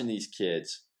 watching these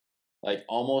kids, like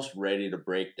almost ready to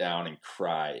break down and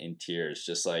cry in tears,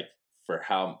 just like for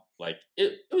how, like,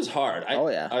 it was hard.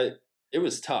 It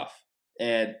was tough.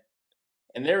 And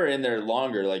they were in there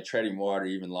longer, like treading water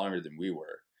even longer than we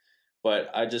were. But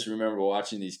I just remember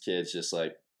watching these kids just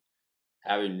like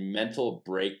having mental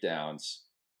breakdowns,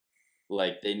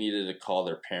 like they needed to call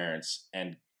their parents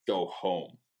and go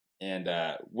home, and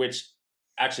which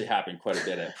actually happened quite a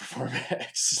bit at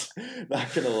Perform-X.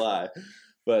 Not gonna lie,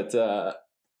 but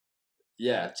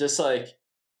yeah, just like,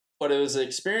 but it was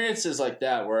experiences like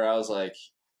that where I was like,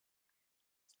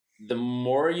 the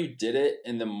more you did it,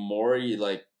 and the more you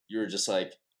were just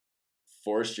like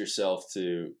forced yourself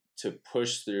to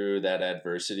push through that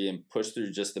adversity and push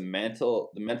through just the mental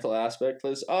aspect.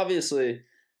 Because obviously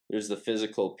there's the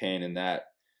physical pain in that,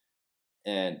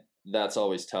 and that's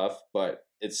always tough, but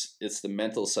it's the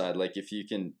mental side. Like if you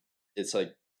can, it's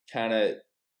like kind of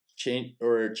changing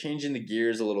the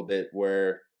gears a little bit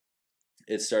where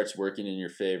it starts working in your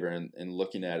favor and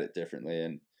looking at it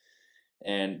differently.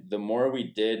 And the more we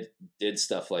did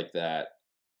stuff like that,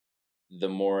 the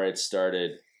more it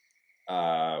started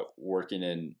working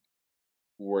in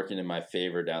my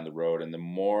favor down the road. And the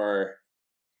more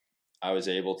I was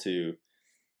able to,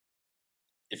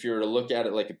 if you were to look at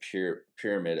it like a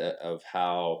pyramid of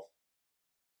how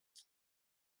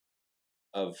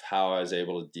I was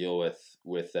able to deal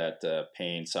with that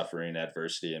pain, suffering,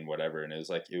 adversity, and whatever, and it was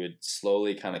like it would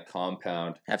slowly kind of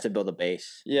compound. Have to build a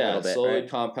base. Yeah, a bit, slowly right?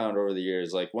 compound over the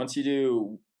years. Like once you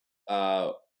do,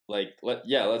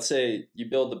 let's say you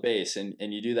build the base and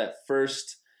you do that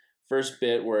first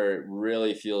bit where it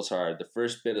really feels hard, the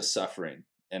first bit of suffering,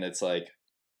 and it's like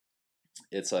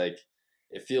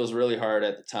it feels really hard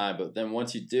at the time, but then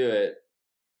once you do it,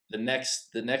 the next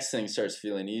thing starts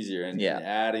feeling easier, and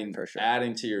adding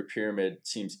to your pyramid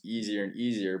seems easier and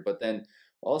easier. But then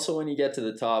also when you get to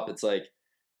the top, it's like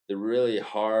the really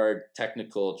hard,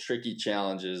 technical, tricky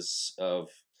challenges of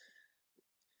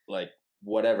like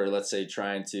whatever. Let's say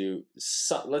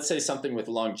let's say something with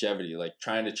longevity, like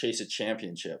trying to chase a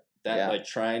championship. Like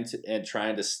trying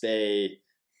to stay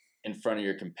in front of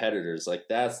your competitors, like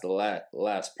that's the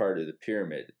last part of the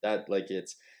pyramid. That like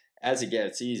it's, as it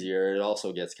gets easier, it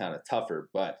also gets kind of tougher,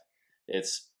 but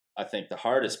it's I think the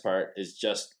hardest part is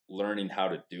just learning how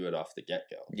to do it off the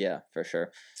get-go. Yeah, for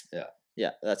sure. Yeah.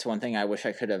 Yeah, that's one thing I wish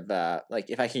I could have, like,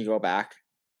 if I could go back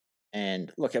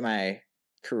and look at my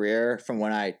career from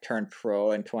when I turned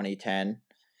pro in 2010,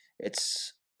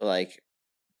 it's like,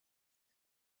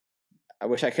 I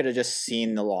wish I could have just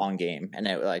seen the long game and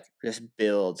it like just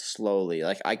build slowly.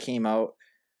 Like I came out,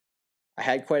 I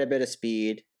had quite a bit of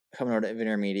speed coming out of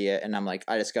intermediate, and I'm like,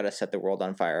 I just got to set the world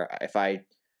on fire. If I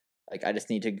like, I just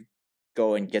need to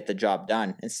go and get the job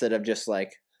done instead of just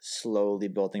like slowly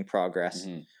building progress.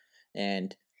 Mm-hmm.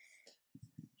 And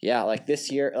yeah, like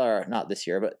this year, or not this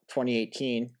year, but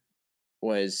 2018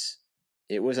 was,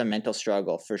 it was a mental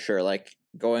struggle for sure. Like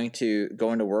going to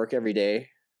work every day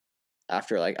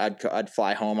after, like, I'd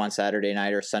fly home on Saturday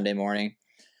night or Sunday morning,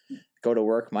 go to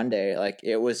work Monday. Like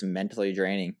it was mentally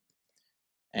draining.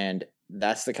 And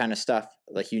that's the kind of stuff,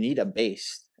 like, you need a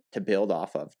base to build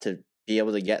off of to be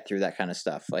able to get through that kind of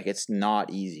stuff. Like it's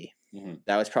not easy. Mm-hmm.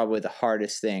 That was probably the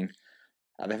hardest thing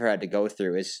I've ever had to go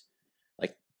through. Is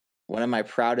like one of my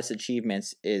proudest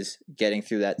achievements is getting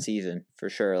through that season for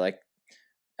sure. Like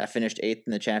I finished 8th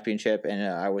in the championship, and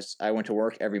I went to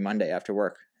work every Monday after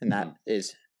work, and that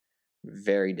is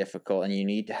very difficult. And you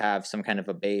need to have some kind of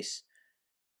a base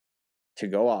to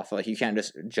go off. Like you can't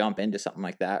just jump into something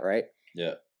like that, right?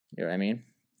 Yeah. You know what I mean?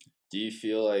 Do you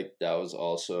feel like that was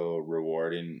also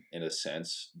rewarding in a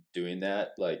sense doing that?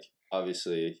 Like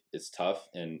obviously it's tough,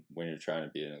 and when you're trying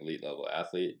to be an elite level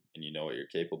athlete and you know what you're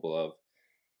capable of,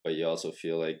 but you also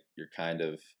feel like you're kind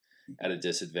of at a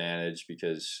disadvantage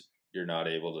because you're not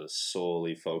able to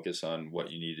solely focus on what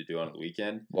you need to do on the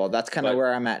weekend. Well, that's kind of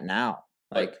where I'm at now.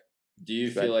 Like, do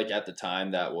you feel like at the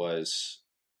time that was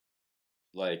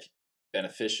like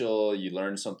beneficial? You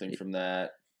learned something from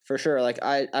that? For sure. Like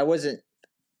I wasn't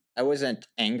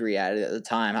angry at it at the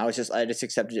time. I just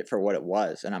accepted it for what it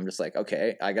was, and I'm just like,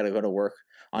 okay, I got to go to work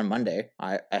on Monday.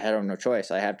 I had no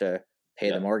choice. I have to pay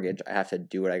the mortgage. I have to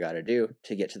do what I got to do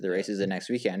to get to the races the next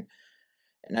weekend.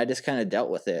 And I just kind of dealt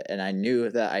with it, and I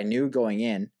knew going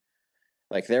in,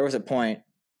 like there was a point,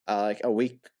 like a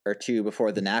week or two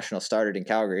before the national started in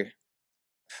Calgary,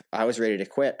 I was ready to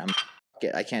quit.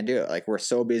 I can't do it. Like we're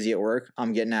so busy at work.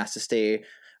 I'm getting asked to stay.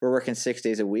 We're working 6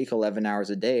 days a week, 11 hours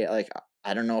a day. Like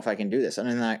I don't know if I can do this. And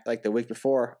then like the week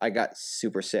before, I got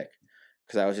super sick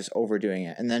because I was just overdoing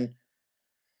it. And then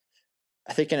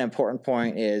I think an important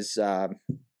point is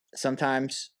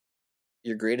sometimes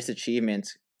your greatest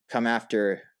achievements come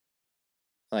after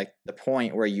like the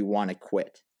point where you want to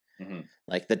quit. Mm-hmm.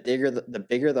 Like the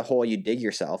bigger the hole you dig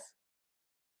yourself,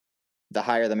 the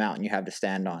higher the mountain you have to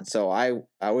stand on. So I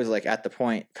was like at the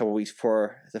point a couple weeks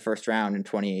before the first round in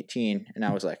 2018, and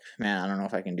I was like, man, I don't know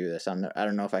if I can do this. I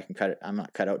don't know if I can cut it. I'm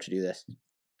not cut out to do this.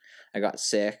 I got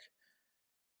sick.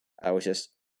 I was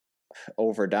just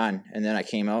overdone. And then I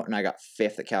came out and I got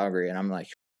 5th at Calgary, and I'm like,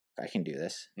 I can do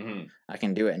this. Mm-hmm. I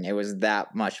can do it. And it was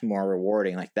that much more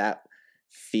rewarding. Like that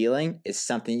feeling is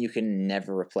something you can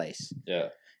never replace. Yeah.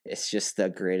 It's just the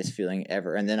greatest feeling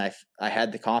ever. And then I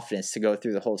had the confidence to go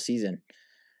through the whole season,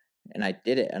 and I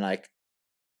did it. And like,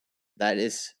 that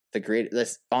is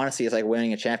that's honestly, it's like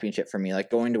winning a championship for me.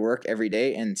 Like going to work every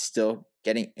day and still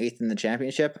getting 8th in the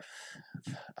championship.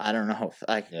 I don't know.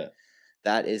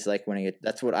 That is like winning it.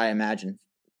 That's what I imagine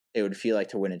it would feel like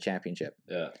to win a championship.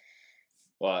 Yeah.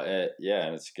 Well, and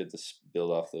it's good to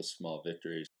build off those small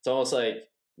victories. It's almost like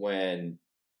when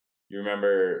you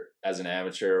remember as an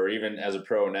amateur or even as a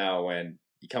pro now, when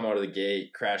you come out of the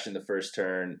gate, crash in the first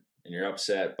turn, and you're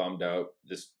upset, bummed out,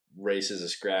 this race is a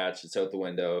scratch, it's out the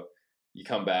window, you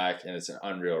come back and it's an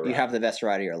unreal ride. You have the best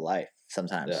ride of your life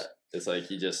sometimes. Yeah. It's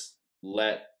like you just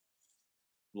let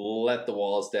the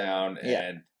walls down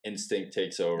and instinct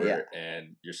takes over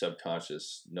and your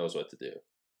subconscious knows what to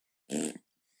do.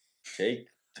 Take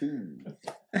 2.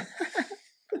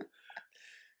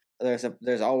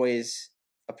 There's always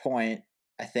a point,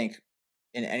 I think,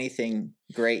 in anything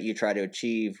great you try to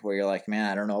achieve where you're like, man,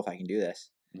 I don't know if I can do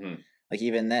this. Mm-hmm. Like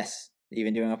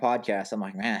even doing a podcast, I'm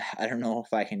like, man, I don't know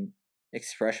if I can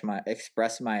express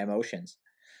my emotions.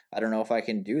 I don't know if I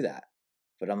can do that.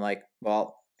 But I'm like,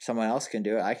 well, someone else can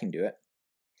do it. I can do it.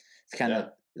 It's kind of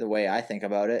the way I think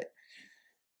about it.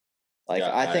 Like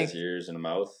I think ears and a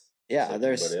mouth. Yeah, like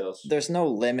there's no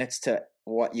limits to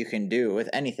what you can do with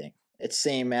anything. It's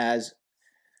same as,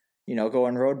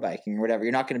 going road biking or whatever.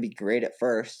 You're not going to be great at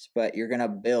first, but you're going to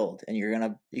build, and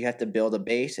you have to build a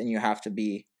base, and you have to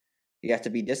be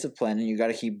disciplined, and you got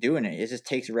to keep doing it. It just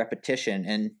takes repetition,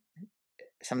 and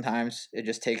sometimes it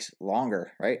just takes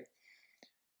longer, right?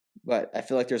 But I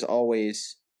feel like there's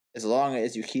always, as long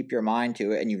as you keep your mind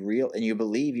to it and you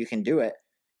believe you can do it,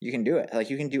 you can do it. Like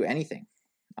you can do anything.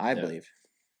 I believe.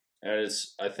 And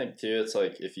I think too, it's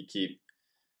like if you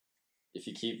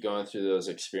keep going through those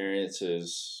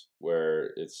experiences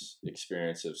where it's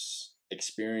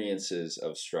experiences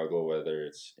of struggle, whether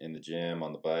it's in the gym,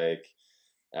 on the bike,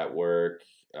 at work,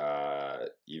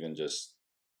 even just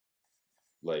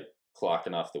like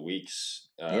clocking off the weeks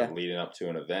leading up to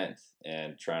an event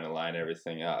and trying to line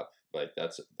everything up, like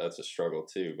that's a struggle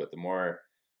too. But the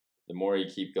more you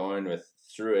keep going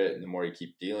through it, and the more you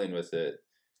keep dealing with it,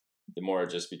 the more it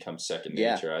just becomes second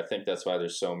nature. I think that's why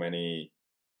there's so many,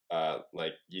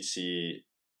 like you see,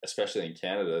 especially in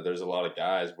Canada, there's a lot of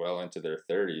guys well into their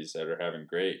 30s that are having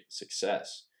great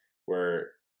success,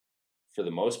 where for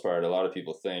the most part, a lot of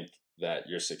people think that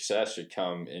your success should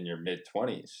come in your mid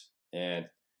 20s.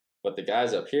 But the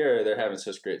guys up here, they're having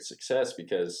such great success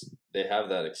because they have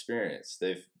that experience.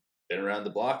 They've been around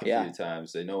the block a few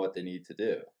times. They know what they need to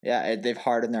do. Yeah, they've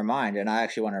hardened their mind. And I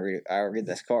actually want to I'll read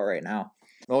this quote right now.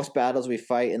 Most battles we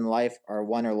fight in life are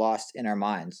won or lost in our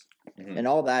minds. Mm-hmm. And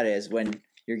all that is when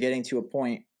you're getting to a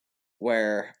point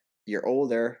where you're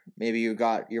older, maybe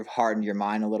you've hardened your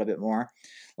mind a little bit more.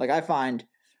 Like I find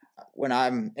when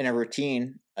I'm in a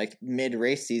routine, like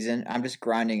mid-race season, I'm just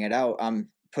grinding it out. I'm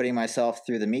putting myself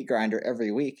through the meat grinder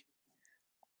every week.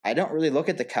 I don't really look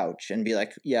at the couch and be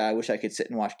like, yeah, I wish I could sit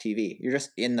and watch TV. You're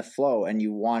just in the flow and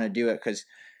you want to do it because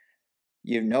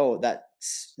you know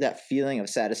that feeling of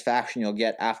satisfaction you'll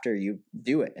get after you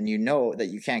do it. And you know that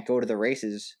you can't go to the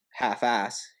races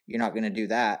half-ass. You're not going to do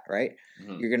that, right?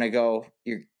 Mm-hmm. You're going to go,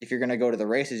 if you're going to go to the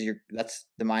races, that's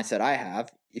the mindset I have.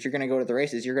 If you're going to go to the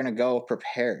races, you're going to go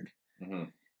prepared. Mm-hmm.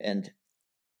 And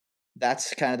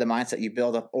that's kind of the mindset you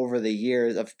build up over the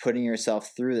years of putting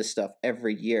yourself through this stuff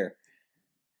every year.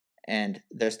 And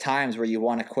there's times where you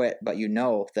want to quit, but you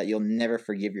know that you'll never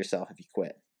forgive yourself if you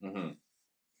quit. Mm-hmm.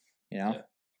 You know? Yeah.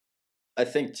 I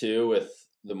think too, with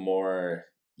the more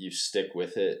you stick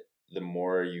with it, the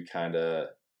more you kind of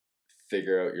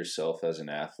figure out yourself as an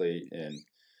athlete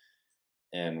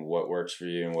and what works for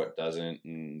you and what doesn't,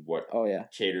 and what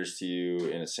caters to you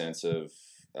in a sense of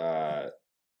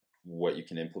what you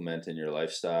can implement in your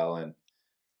lifestyle. And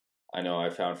I know I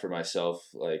found for myself,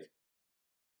 like,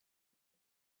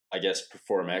 I guess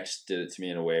Perform X did it to me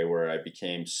in a way where I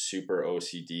became super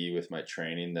OCD with my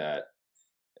training. That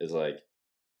is like,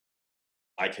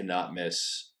 I could not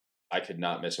miss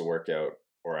a workout,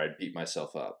 or I'd beat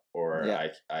myself up, or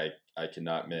I could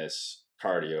not miss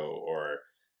cardio, or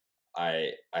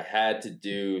I had to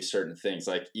do certain things.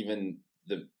 Like even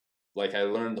I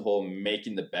learned the whole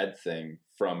making the bed thing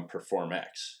from Perform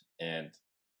X, and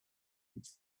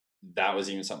that was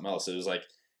even something else. It was like,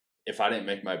 if I didn't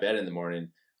make my bed in the morning,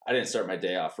 I didn't start my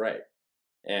day off right.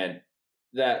 And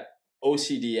that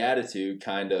OCD attitude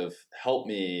kind of helped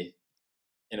me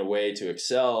in a way to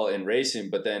excel in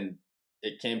racing, but then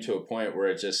it came to a point where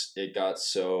it got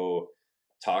so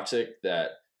toxic that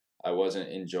I wasn't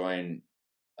enjoying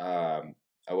riding.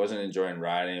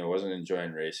 I wasn't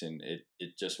enjoying racing.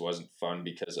 It just wasn't fun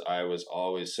because I was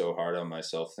always so hard on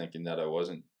myself, thinking that I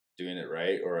wasn't doing it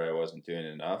right or I wasn't doing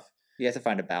enough. You have to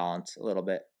find a balance a little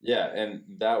bit. Yeah, and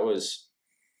that was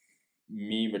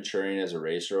me maturing as a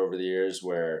racer over the years,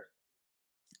 where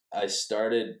I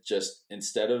started just,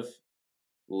 instead of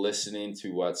listening to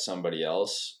what somebody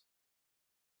else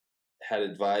had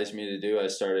advised me to do, I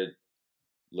started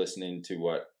listening to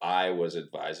what I was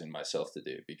advising myself to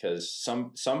do, because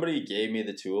somebody gave me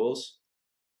the tools.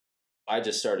 I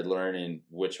just started learning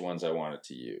which ones I wanted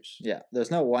to use. Yeah,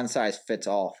 there's no one size fits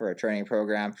all for a training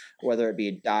program, whether it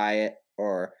be diet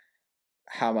or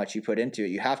how much you put into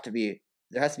it.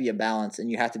 There has to be a balance, and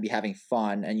you have to be having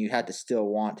fun, and you have to still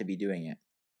want to be doing it.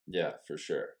 Yeah, for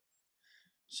sure.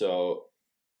 So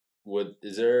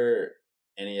is there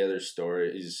any other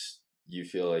stories you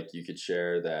feel like you could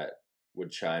share that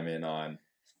would chime in on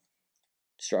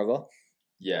struggle?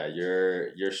 Yeah,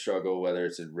 your struggle, whether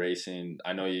it's in racing.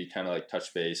 I know you kind of like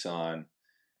touch base on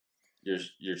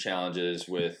your challenges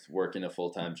with working a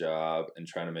full-time job and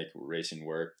trying to make racing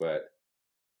work, but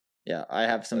yeah, I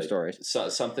have some stories.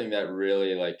 Something that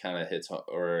really like kind of hits,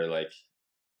 or like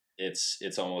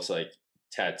it's almost like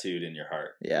tattooed in your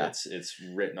heart. Yeah, it's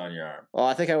written on your arm. Well,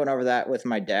 I think I went over that with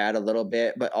my dad a little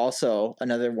bit, but also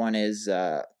another one is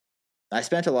I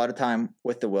spent a lot of time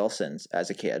with the Wilsons as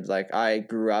a kid. Like I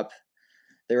grew up,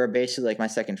 they were basically like my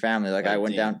second family. Like I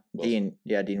went down, Dean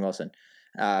Wilson.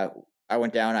 I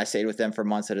went down, I stayed with them for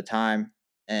months at a time,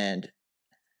 and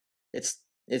it's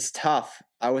tough.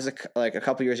 I was a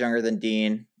couple years younger than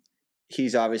Dean.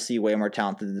 He's obviously way more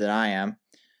talented than I am.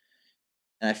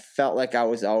 And I felt like I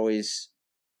was always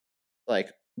like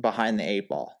behind the eight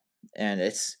ball. And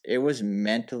it was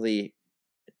mentally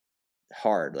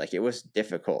hard. Like, it was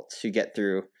difficult to get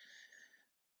through.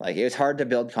 Like, it was hard to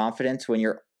build confidence when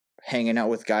you're hanging out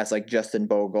with guys like Justin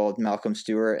Bogold, Malcolm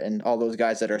Stewart, and all those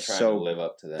guys that are Trying so to live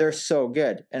up to that. they're so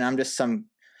good, and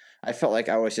I felt like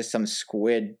I was just some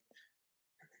squid.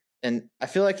 And I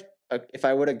feel like if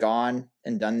I would have gone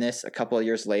and done this a couple of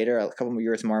years later, a couple of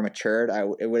years more matured,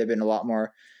 it would have been a lot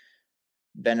more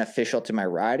beneficial to my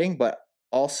riding. But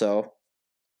also,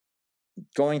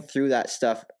 going through that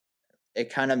stuff,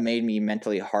 it kind of made me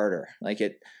mentally harder. Like,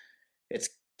 it's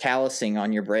callousing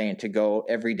on your brain to go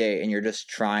every day and you're just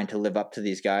trying to live up to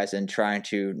these guys and trying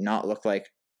to not look like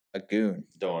a goon.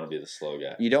 Don't want to be the slow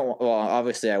guy. You don't. Well,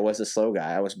 obviously I was the slow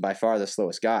guy. I was by far the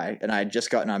slowest guy, and I had just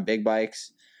gotten on big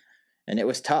bikes, and it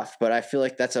was tough. But I feel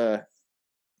like that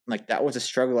was a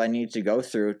struggle I needed to go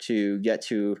through to get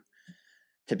to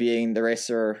being the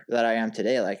racer that I am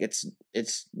today. Like, it's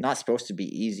not supposed to be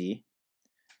easy.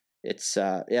 It's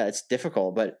it's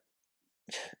difficult, but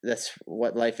that's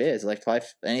what life is. Like,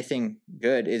 anything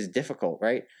good is difficult,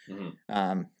 right?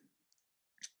 Mm-hmm.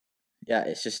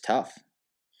 It's just tough.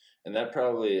 And that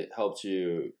probably helped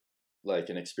you, like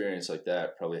an experience like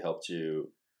that probably helped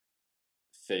you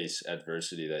face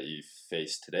adversity that you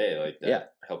face today. Like,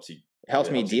 that helps you. It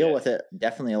helps me deal with it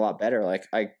definitely a lot better. Like,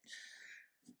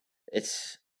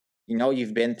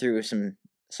 you've been through some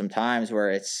times where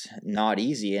it's not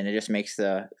easy, and it just makes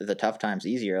the tough times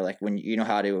easier. Like, when you know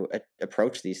how to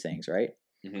approach these things, right?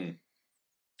 Mm-hmm.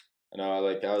 I know.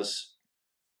 Like, I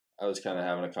was kind of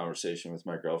having a conversation with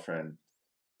my girlfriend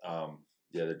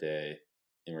the other day,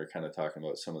 and we were kind of talking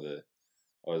about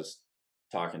I was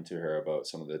talking to her about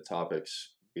some of the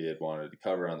topics we had wanted to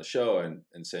cover on the show,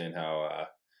 and saying how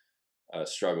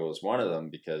struggle is one of them,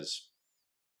 because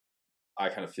I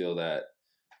kind of feel that,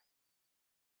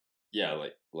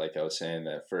 like I was saying,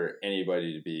 that for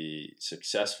anybody to be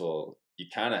successful, you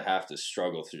kind of have to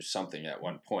struggle through something at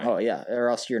one point. Oh yeah, or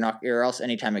else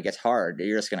anytime it gets hard,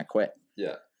 you're just gonna quit.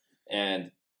 Yeah,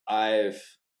 and I've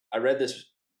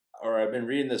been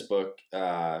reading this book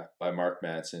by Mark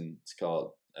Manson. It's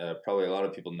called, probably a lot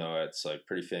of people know it. It's like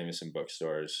pretty famous in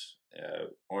bookstores.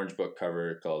 Orange book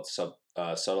cover, called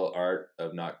Subtle Art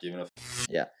of Not Giving a F***.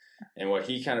 Yeah. And what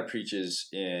he kind of preaches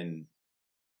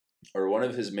or one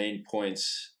of his main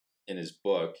points in his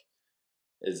book,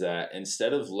 is that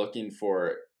instead of looking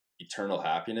for eternal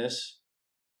happiness,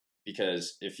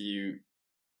 because if you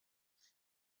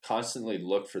constantly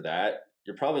look for that,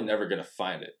 you're probably never going to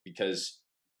find it, because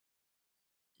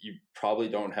you probably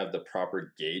don't have the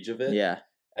proper gauge of it. Yeah.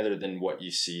 Other than what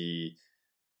you see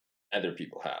other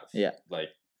people have. Yeah. Like,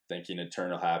 thinking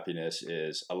eternal happiness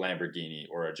is a Lamborghini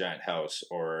or a giant house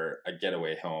or a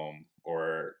getaway home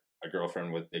or a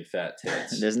girlfriend with big fat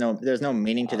tits. There's no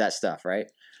meaning to that stuff,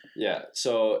 right? Yeah.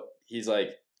 So he's like,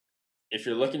 if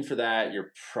you're looking for that,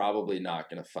 you're probably not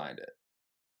going to find it.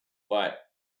 But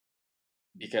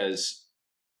because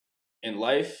in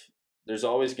life, there's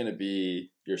always going to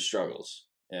be your struggles,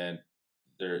 and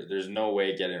there's no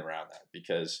way getting around that,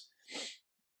 because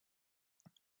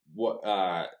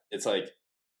it's like,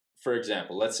 for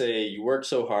example, let's say you work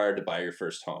so hard to buy your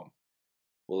first home.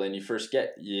 Well, then you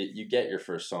get your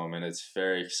first home, and it's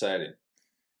very exciting.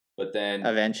 But then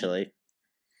eventually,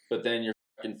 your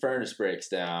fucking furnace breaks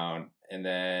down, and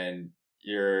then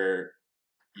you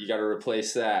got to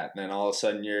replace that, and then all of a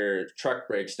sudden your truck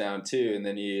breaks down too, and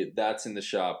then that's in the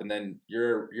shop, and then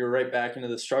you're right back into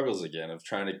the struggles again of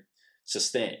trying to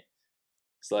sustain.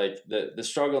 It's like the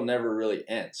struggle never really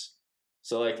ends.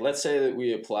 So, like, let's say that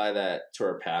we apply that to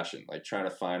our passion, like trying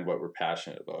to find what we're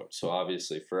passionate about. So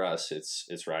obviously for us,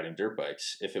 it's riding dirt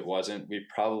bikes. If it wasn't, we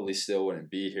probably still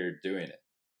wouldn't be here doing it.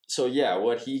 So yeah,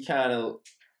 what he kind of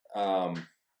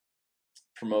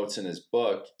promotes in his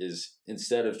book is,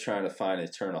 instead of trying to find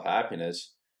eternal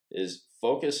happiness, is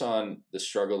focus on the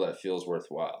struggle that feels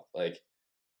worthwhile. Like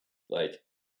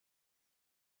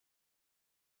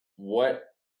what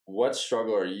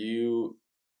struggle are you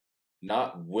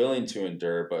not willing to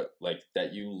endure, but like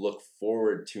that you look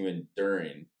forward to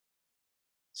enduring,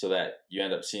 so that you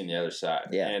end up seeing the other side.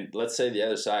 Yeah. And let's say the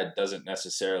other side doesn't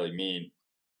necessarily mean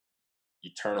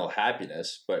eternal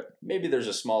happiness, but maybe there's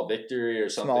a small victory or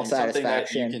something, something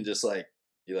that you can just like,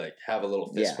 you like have a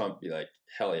little fist pump, be like,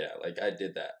 hell yeah, like I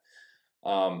did that.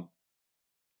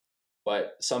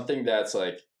 But something that's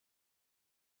like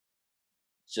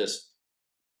just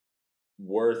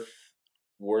worth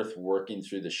working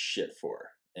through the shit for.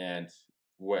 And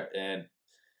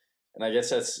I guess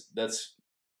that's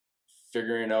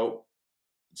figuring out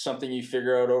something you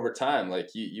figure out over time. Like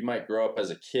you might grow up as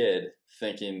a kid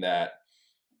thinking that,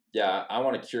 yeah, I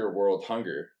want to cure world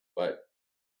hunger, but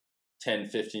 10,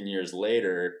 15 years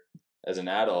later as an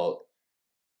adult,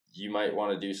 you might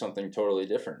want to do something totally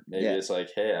different. Maybe Yeah. it's like,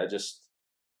 hey, I just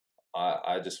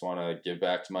want to give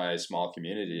back to my small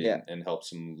community Yeah. and help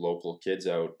some local kids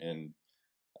out and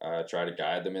try to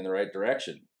guide them in the right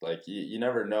direction. Like you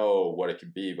never know what it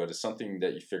could be, but it's something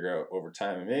that you figure out over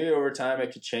time, and maybe over time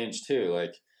it could change too.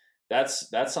 Like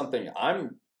that's something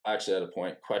I'm actually at a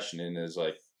point questioning is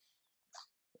like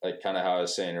kind of how I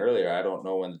was saying earlier. I don't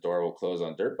know when the door will close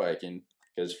on dirt biking,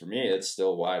 because for me it's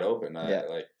still wide open. Yeah.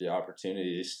 Like the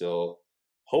opportunity still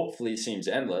hopefully seems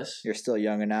endless. You're still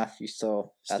young enough. You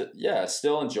still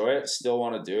still enjoy it, still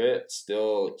want to do it,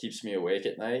 still keeps me awake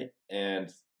at night,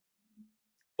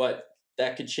 but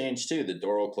that could change too. The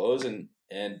door will close, and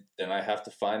then I have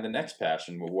to find the next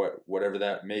passion, whatever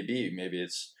that may be. Maybe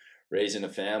it's raising a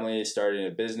family, starting a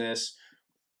business,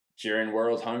 curing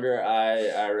world hunger.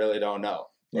 I really don't know.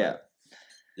 But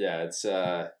yeah, it's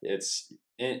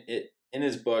in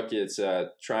his book. It's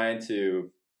trying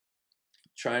to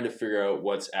figure out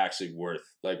what's actually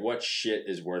worth, like what shit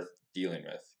is worth dealing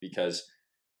with, because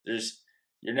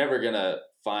you're never gonna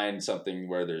find something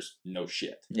where there's no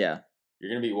shit. Yeah. You're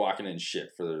going to be walking in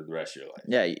shit for the rest of your life.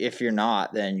 Yeah, if you're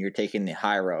not, then you're taking the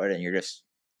high road and you're just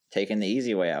taking the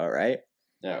easy way out, right?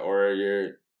 Yeah, or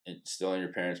you're still in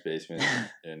your parents' basement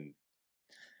and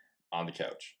on the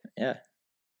couch. Yeah.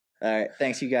 All right.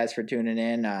 Thanks, you guys, for tuning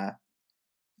in. I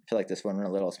feel like this one went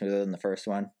a little smoother than the first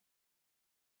one,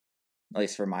 at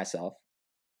least for myself.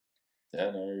 Yeah,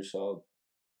 no, you're solid.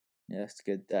 Yeah, it's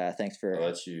good. Thanks for... I'll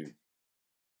let you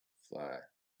fly.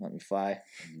 Let me fly.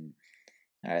 Mm-hmm.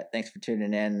 All right, thanks for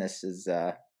tuning in. This is,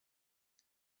 I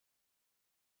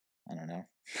don't know.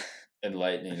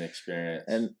 Enlightening experience.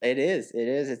 And it is.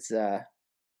 It's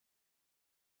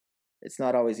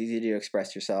not always easy to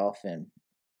express yourself, and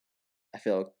I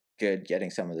feel good getting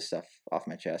some of the stuff off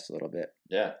my chest a little bit.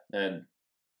 Yeah, and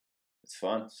it's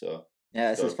fun. So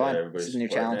yeah, this is fun. This is a new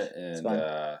challenge. It's fun.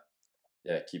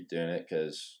 Yeah, keep doing it,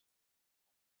 because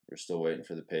we're still waiting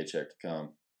for the paycheck to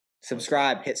come.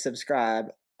 Subscribe. Hit subscribe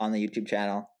on the YouTube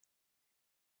channel.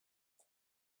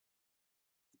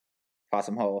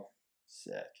 Possum Hole.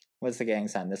 Sick. What's the gang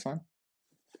sign? This one?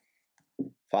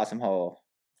 Possum Hole.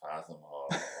 Possum Hole.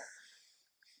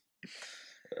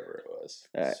 Whatever it was.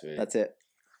 All right, sweet. That's it.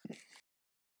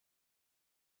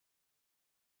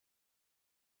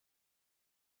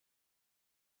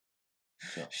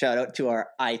 So. Shout out to our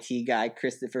IT guy,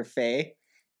 Christopher Fay.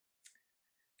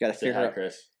 Got to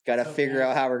figure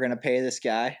out how we're gonna pay this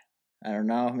guy. I don't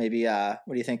know. Maybe what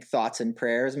do you think? Thoughts and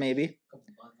prayers, maybe.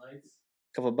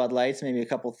 Couple Bud Lights, maybe a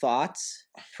couple thoughts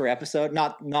per episode.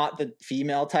 Not the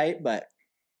female type, but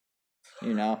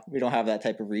we don't have that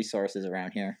type of resources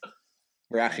around here.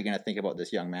 We're actually gonna think about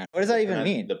this young man. What does that even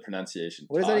mean? The pronunciation.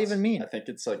 What does that even mean? I think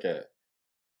it's like a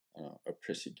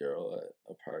prissy girl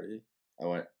at a party.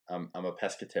 I'm a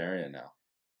pescatarian now.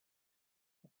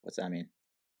 What's that mean?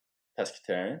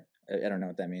 Pescatarian? I don't know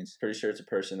what that means. Pretty sure it's a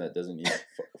person that doesn't eat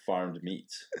farmed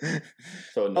meats.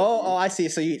 So no I see.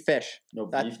 So you eat fish. No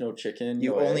beef, no chicken.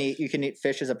 You can eat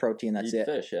fish as a protein. That's it.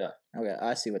 Fish, yeah. Okay,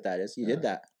 I see what that is. You did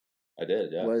that. I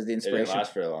did, yeah. What was the inspiration? It didn't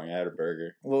last very long. I had a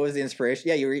burger. What was the inspiration?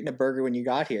 Yeah, you were eating a burger when you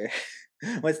got here.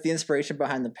 What's the inspiration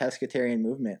behind the pescatarian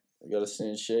movement? I got to stay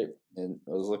in shape, and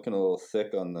I was looking a little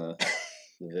thick on the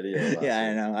video. Yeah,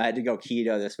 I know. I had to go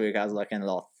keto this week. I was looking a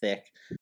little thick.